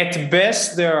at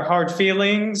best there are hard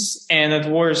feelings, and at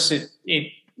worst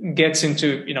it gets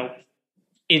into,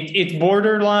 it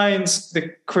borderlines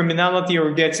the criminality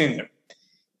or gets in there.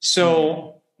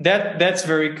 So that's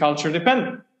very culture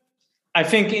dependent. I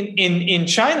think in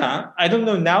China, I don't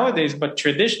know nowadays, but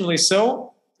traditionally so,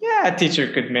 a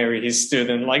teacher could marry his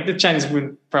student. Like the Chinese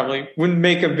wouldn't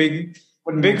make a big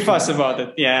fuss about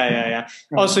it. Yeah.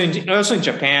 Right. Also in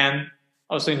Japan.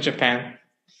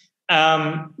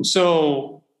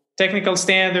 So technical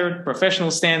standard,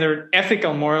 professional standard,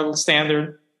 ethical, moral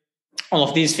standard, all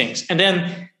of these things. And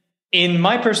then in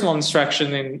my personal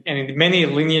instruction and in many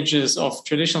lineages of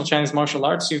traditional Chinese martial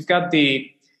arts, you've got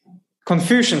the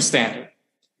Confucian standard.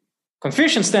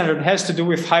 Confucian standard has to do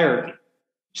with hierarchy.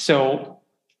 So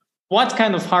what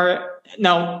kind of hierarchy?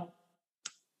 Now,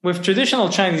 with traditional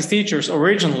Chinese teachers,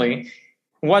 originally,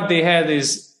 what they had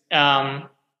is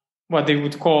what they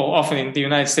would call, often in the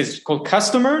United States, called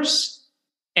customers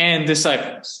and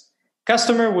disciples.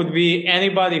 Customer would be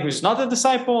anybody who's not a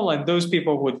disciple, and those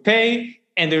people would pay,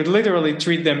 and they would literally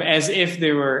treat them as if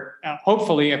they were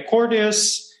hopefully a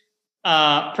courteous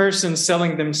person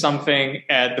selling them something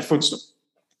at the food store.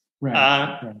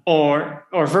 Right. Or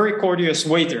very courteous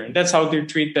waiter, and that's how they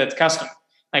treat that customer.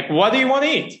 Like, what do you want to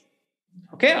eat?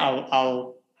 Okay,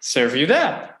 I'll serve you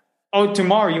that. Oh,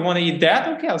 tomorrow you want to eat that?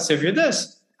 Okay, I'll serve you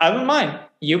this. I don't mind.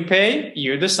 You pay,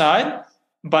 you decide.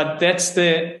 But that's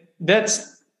the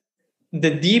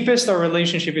deepest our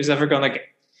relationship is ever gonna get.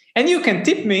 And you can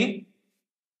tip me.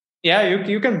 Yeah,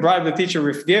 you can bribe the teacher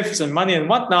with gifts and money and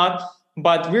whatnot,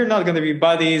 but we're not going to be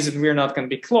buddies and we're not going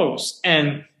to be close.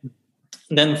 And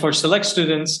then for select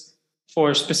students,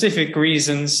 for specific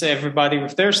reasons, everybody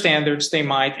with their standards, they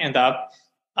might end up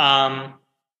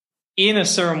in a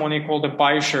ceremony called a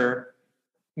baisher,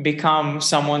 become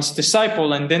someone's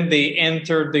disciple, and then they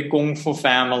enter the Gongfu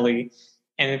family.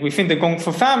 And within the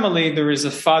Gongfu family, there is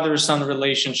a father-son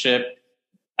relationship,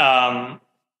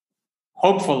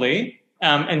 hopefully.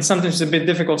 And sometimes it's a bit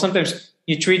difficult. Sometimes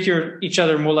you treat each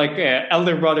other more like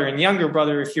elder brother and younger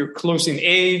brother if you're close in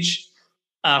age.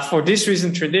 For this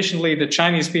reason, traditionally, the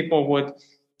Chinese people would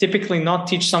typically not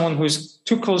teach someone who's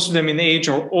too close to them in age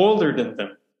or older than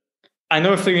them. I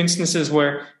know a few instances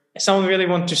where someone really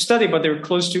wanted to study, but they were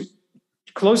close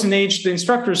in age to the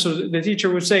instructor. So the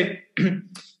teacher would say,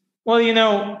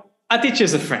 well, I teach you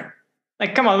as a friend.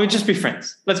 Like, come on, we'll just be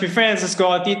friends. Let's be friends. Let's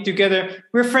go out, eat together.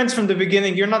 We're friends from the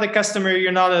beginning. You're not a customer.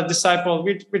 You're not a disciple.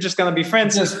 We're just going to be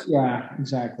friends. Yeah,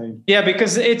 exactly. Yeah,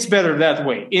 because it's better that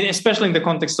way, especially in the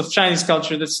context of Chinese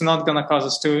culture. That's not going to cause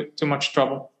us too much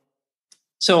trouble.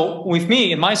 So with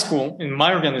me, in my school, in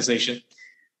my organization,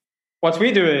 what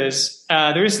we do is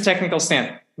there is a technical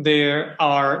standard. There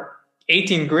are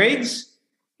 18 grades,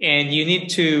 and you need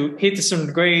to hit a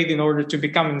certain grade in order to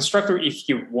become an instructor if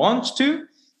you want to.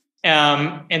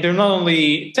 And they're not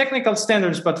only technical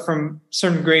standards, but from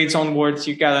certain grades onwards,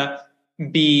 you have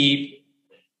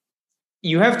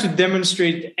to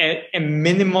demonstrate a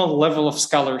minimal level of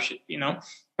scholarship.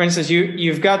 For instance,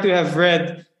 you've got to have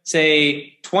read,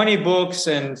 say, 20 books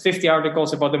and 50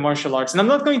 articles about the martial arts. And I'm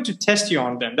not going to test you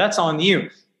on them. That's on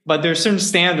you. But there are certain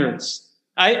standards.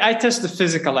 I test the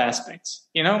physical aspects,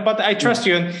 but I trust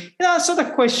you. And, I sort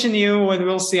of question you and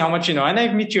we'll see how much you know. And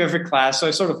I meet you every class, so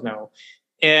I sort of know.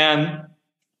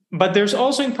 But there's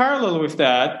also in parallel with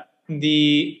that,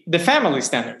 the family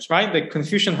standards, right? The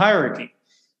Confucian hierarchy.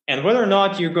 And whether or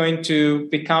not you're going to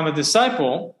become a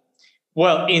disciple,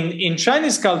 well, in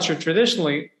Chinese culture,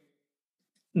 traditionally,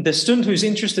 the student who's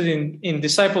interested in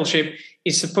discipleship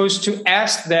is supposed to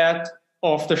ask that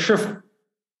of the Shifu.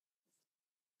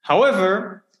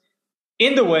 However,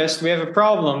 in the West, we have a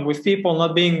problem with people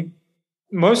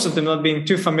most of them not being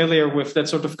too familiar with that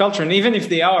sort of culture. And even if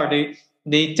they are,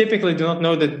 they typically do not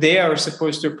know that they are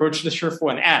supposed to approach the Shifu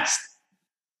and ask.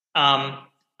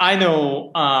 I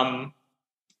know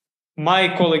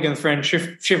my colleague and friend,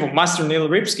 Shifu Master Neil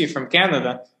Ripsky from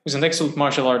Canada, who's an excellent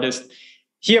martial artist.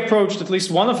 He approached at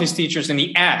least one of his teachers and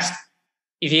he asked.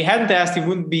 If he hadn't asked, he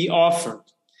wouldn't be offered.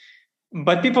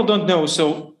 But people don't know.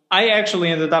 So I actually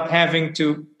ended up having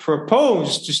to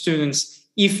propose to students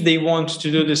if they want to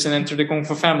do this and enter the Kung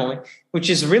Fu family, which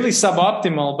is really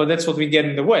suboptimal, but that's what we get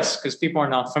in the West because people are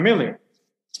not familiar.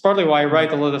 It's partly why I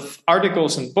write a lot of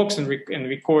articles and books and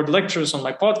record lectures on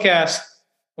my podcast,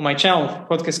 on my channel,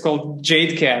 podcast called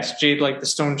Jadecast. Jade like the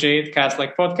stone jade, cast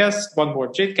like podcast, one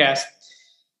word, Jadecast.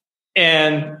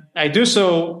 And I do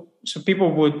so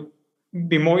people would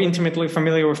be more intimately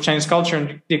familiar with Chinese culture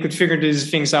and they could figure these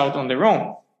things out on their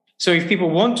own. So if people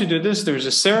want to do this, there's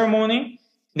a ceremony.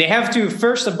 They have to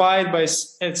first abide by a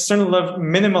certain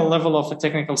minimal level of a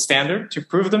technical standard to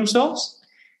prove themselves.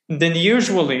 Then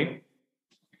usually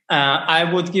I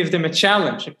would give them a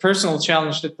challenge, a personal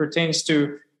challenge that pertains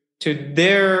to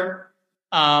their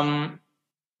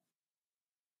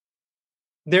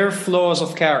flaws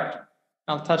of character.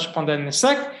 I'll touch upon that in a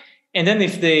sec. And then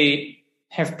if they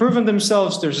have proven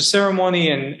themselves, there's a ceremony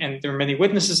and there are many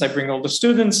witnesses. I bring all the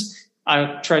students.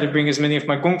 I try to bring as many of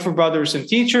my Kung Fu brothers and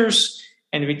teachers,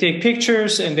 and we take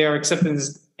pictures and they are accepted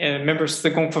as members of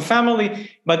the Kung Fu family.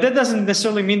 But that doesn't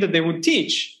necessarily mean that they would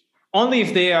teach. Only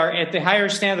if they are at the higher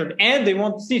standard and they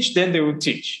want to teach, then they would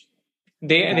teach.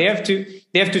 They have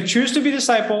to choose to be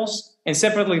disciples, and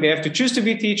separately they have to choose to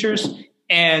be teachers,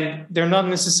 and they're not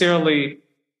necessarily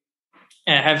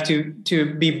have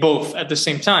to be both at the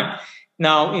same time.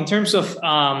 Now, in terms of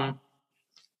a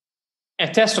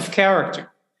test of character,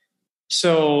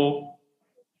 so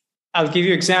I'll give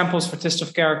you examples for test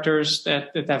of characters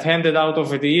that I've handed out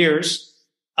over the years.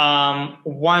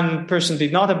 One person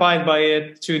did not abide by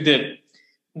it, two did.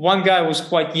 One guy was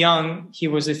quite young. He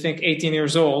was, I think, 18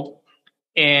 years old,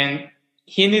 and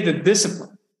he needed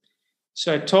discipline.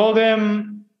 So I told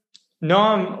him,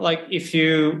 no, if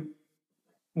you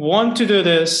want to do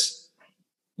this,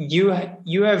 you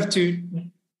have to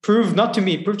prove, not to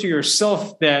me, prove to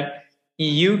yourself that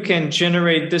you can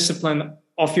generate discipline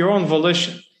of your own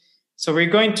volition. So we're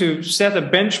going to set a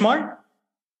benchmark.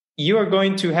 You are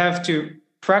going to have to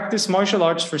practice martial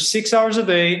arts for 6 hours a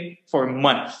day for a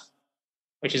month,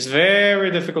 which is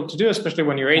very difficult to do, especially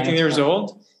when you're 18 years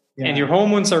old and your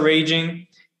hormones are raging.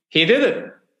 He did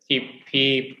it.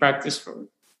 He practiced for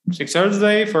 6 hours a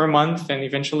day for a month, and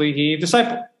eventually he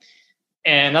discipled.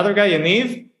 And another guy,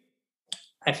 Yaniv,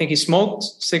 I think he smoked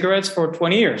cigarettes for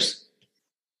 20 years.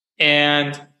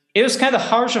 And it was kind of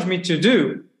harsh of me to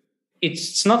do.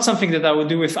 It's not something that I would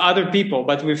do with other people,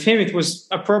 but with him it was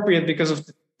appropriate because of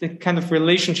the kind of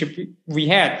relationship we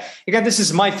had. Again, this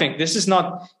is my thing. This is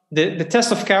not the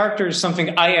test of character is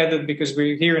something I added because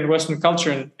we're here in Western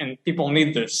culture and people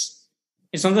need this.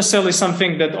 It's not necessarily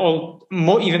something that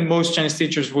even most Chinese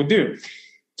teachers would do.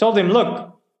 Told him,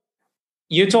 look,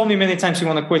 you told me many times you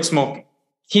want to quit smoking.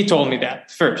 He told me that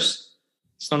first.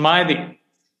 It's not my idea.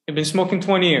 You've been smoking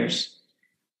 20 years.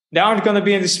 There aren't going to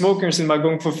be any smokers in my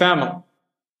Kung Fu family.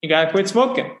 You got to quit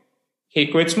smoking. He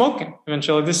quit smoking,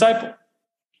 eventually disciple.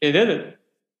 He did it.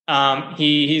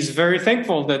 He's very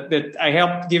thankful that I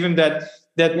helped give him that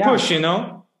push, you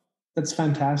know. That's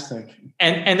fantastic.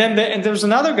 And then there's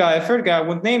another guy, a third guy, I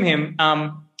wouldn't name him.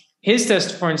 His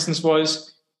test, for instance,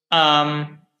 was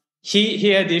he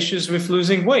had issues with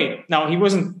losing weight. Now, he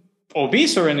wasn't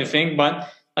obese or anything, but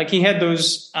he had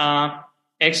those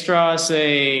extra,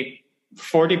 say,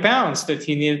 40 pounds that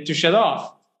he needed to shed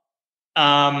off.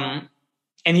 And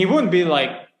he wouldn't be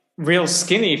real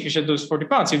skinny if he shed those 40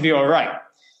 pounds. He'd be all right.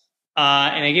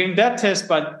 And I gave him that test,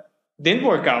 but didn't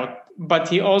work out. But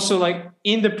he also,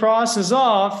 in the process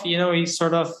of, he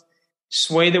sort of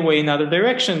swayed away in other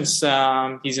directions.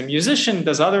 He's a musician,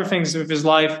 does other things with his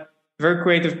life, very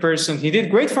creative person. He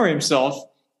did great for himself.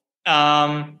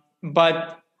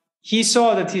 But he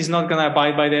saw that he's not going to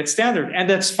abide by that standard, and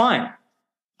that's fine.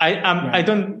 I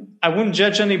wouldn't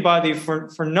judge anybody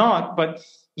for not, but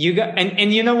you got,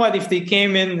 and you know what, if they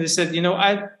came in and they said,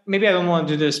 maybe I don't want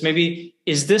to do this. Maybe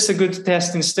is this a good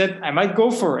test instead? I might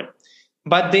go for it.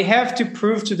 But they have to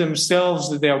prove to themselves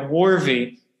that they are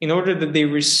worthy in order that they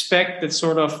respect that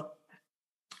sort of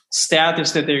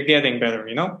status that they're getting better,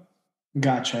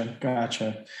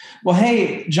 Gotcha. Well,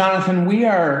 hey, Jonathan, we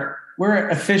are we're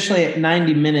officially at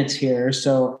 90 minutes here,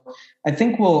 so I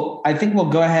think we'll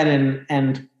go ahead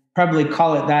and probably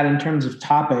call it that in terms of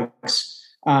topics.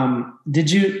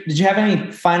 Did you have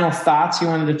any final thoughts you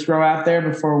wanted to throw out there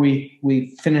before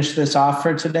we finish this off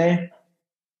for today?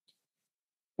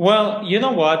 Well, you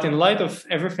know what? In light of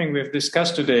everything we've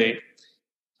discussed today,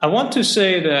 I want to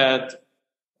say that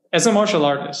as a martial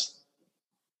artist,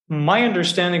 my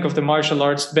understanding of the martial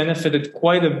arts benefited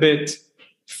quite a bit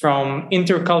from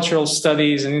intercultural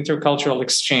studies and intercultural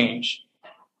exchange.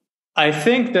 I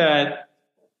think that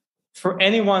for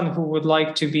anyone who would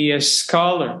like to be a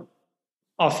scholar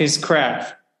of his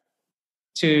craft,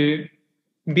 to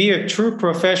be a true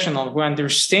professional who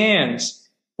understands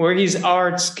where his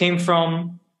arts came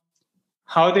from,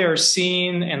 how they are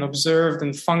seen and observed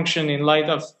and function in light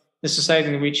of the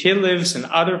society in which he lives and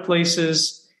other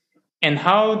places, and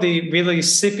how they really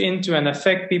seep into and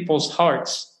affect people's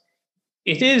hearts.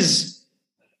 It is,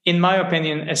 in my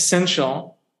opinion,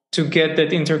 essential to get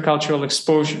that intercultural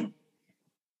exposure.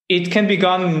 It can be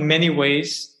done in many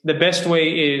ways. The best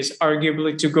way is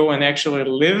arguably to go and actually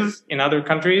live in other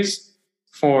countries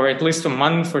for at least a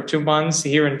month or 2 months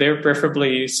here and there,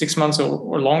 preferably 6 months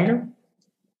or longer.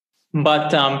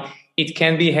 But it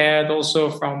can be had also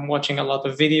from watching a lot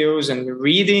of videos and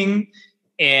reading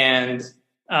and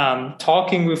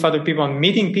talking with other people and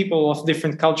meeting people of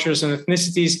different cultures and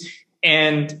ethnicities,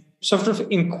 and sort of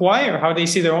inquire how they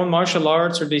see their own martial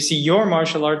arts, or they see your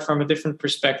martial art from a different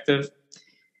perspective.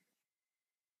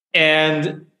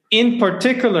 And in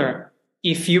particular,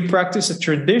 if you practice a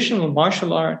traditional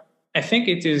martial art, I think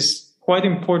it is quite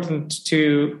important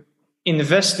to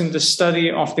invest in the study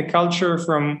of the culture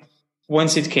from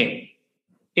whence it came.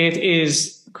 It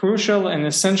is crucial and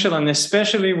essential, and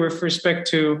especially with respect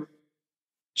to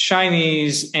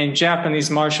Chinese and Japanese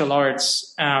martial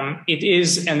arts, it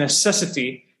is a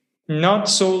necessity, not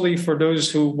solely for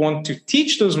those who want to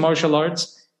teach those martial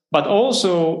arts, but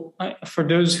also for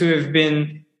those who have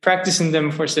been practicing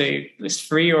them for, say, at least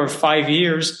 3 or 5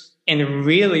 years and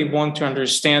really want to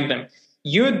understand them.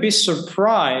 You would be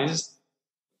surprised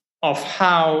of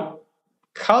how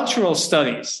cultural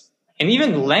studies and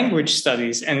even language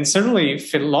studies, and certainly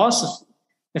philosophy,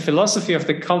 the philosophy of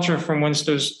the culture from whence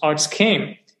those arts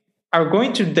came, are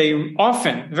going to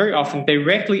very often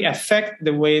directly affect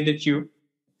the way that you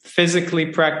physically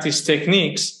practice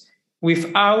techniques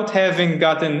without having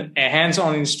gotten a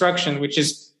hands-on instruction, which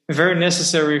is very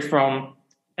necessary from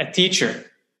a teacher.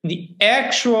 The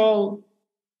actual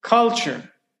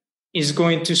culture is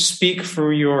going to speak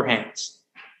through your hands.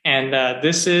 And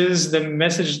this is the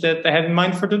message that I had in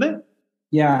mind for today.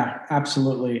 Yeah,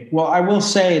 absolutely. Well, I will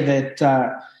say that,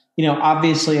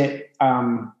 obviously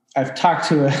I've talked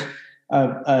to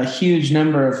a huge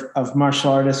number of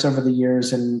martial artists over the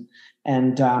years, and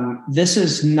this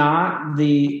is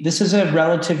a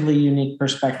relatively unique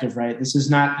perspective, right? This is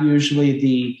not usually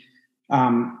the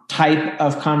type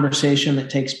of conversation that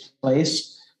takes place.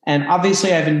 And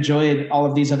obviously I've enjoyed all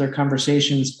of these other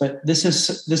conversations, but this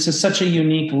is such a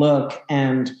unique look.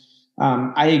 And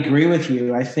I agree with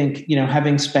you. I think,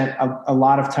 having spent a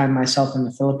lot of time myself in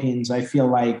the Philippines, I feel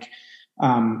like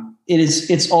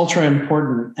it's ultra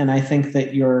important. And I think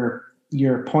that your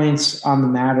points on the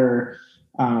matter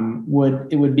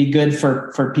would be good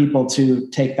for people to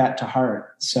take that to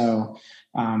heart. So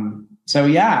I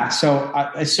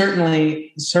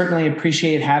certainly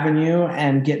appreciate having you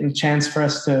and getting a chance for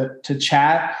us to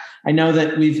chat. I know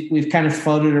that we've kind of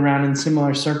floated around in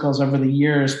similar circles over the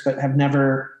years, but have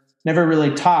never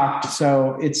really talked.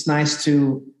 So it's nice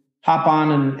to hop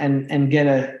on and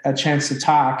get a chance to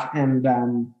talk.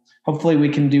 And hopefully we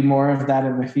can do more of that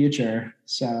in the future.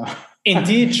 So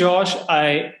indeed, Josh,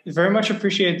 I very much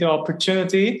appreciate the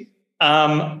opportunity.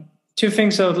 2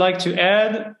 things I would like to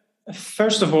add.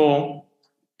 First of all,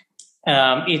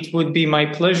 it would be my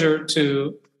pleasure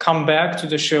to come back to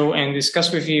the show and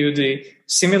discuss with you the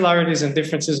similarities and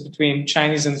differences between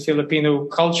Chinese and Filipino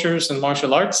cultures and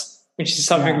martial arts, which is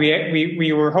something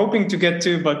we were hoping to get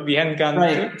to, but we hadn't gotten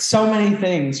to. So many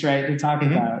things, right, to talk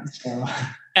about. So.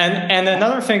 And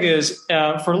another thing is,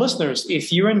 for listeners,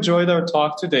 if you enjoyed our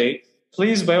talk today,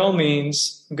 please, by all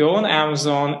means, go on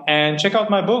Amazon and check out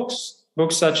my books.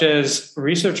 Books such as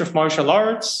Research of Martial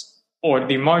Arts or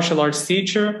The Martial Arts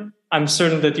Teacher. I'm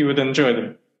certain that you would enjoy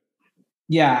them.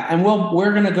 Yeah, and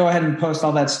we're going to go ahead and post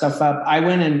all that stuff up. I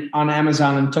went in on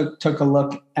Amazon and took a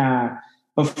look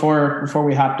before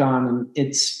we hopped on, and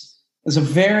it's a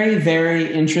very,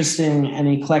 very interesting and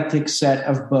eclectic set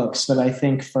of books that I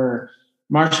think for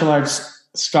martial arts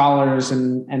scholars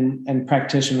and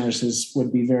practitioners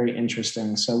would be very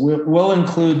interesting. So we'll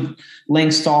include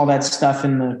links to all that stuff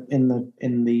in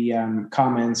the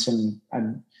comments, and I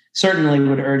certainly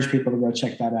would urge people to go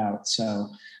check that out. So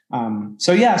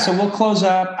we'll close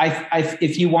up.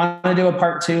 If you want to do a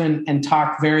part 2 and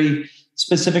talk very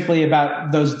specifically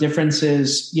about those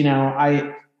differences,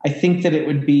 I think that it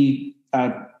would be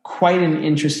quite an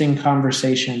interesting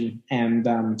conversation, and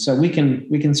so we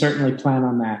can certainly plan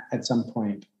on that at some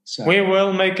point. So we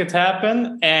will make it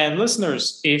happen. And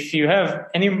listeners, if you have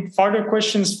any further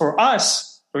questions for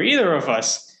us, for either of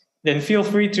us, then feel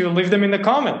free to leave them in the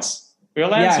comments.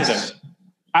 We'll answer them.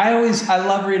 I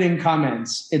love reading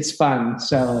comments. It's fun.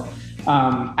 So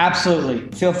absolutely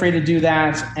feel free to do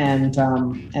that, and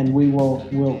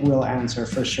we'll answer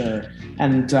for sure.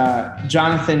 And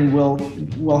Jonathan,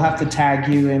 we'll have to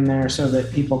tag you in there so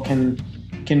that people can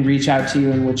reach out to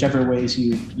you in whichever ways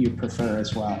you prefer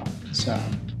as well. So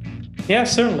yeah,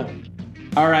 certainly.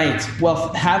 All right.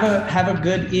 Well, have a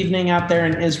good evening out there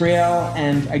in Israel.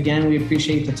 And again, we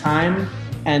appreciate the time,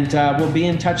 and we'll be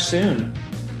in touch soon.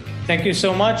 Thank you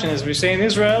so much. And as we say in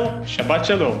Israel, Shabbat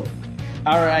Shalom.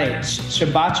 All right.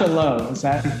 Shabbat Shalom. Is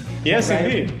that? Yes, right?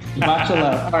 indeed. Shabbat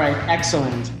Shalom. All right.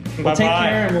 Excellent. Well, take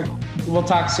care, and we'll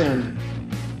talk soon.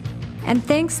 And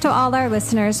thanks to all our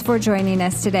listeners for joining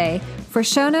us today. For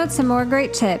show notes and more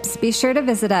great tips, be sure to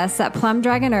visit us at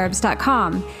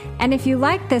plumdragonherbs.com. And if you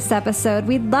liked this episode,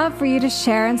 we'd love for you to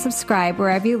share and subscribe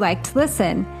wherever you like to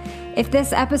listen. If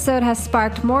this episode has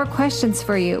sparked more questions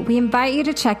for you, we invite you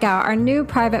to check out our new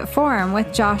private forum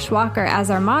with Josh Walker as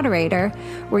our moderator,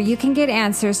 where you can get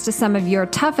answers to some of your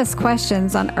toughest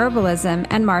questions on herbalism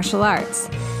and martial arts.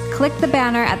 Click the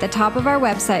banner at the top of our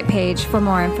website page for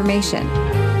more information.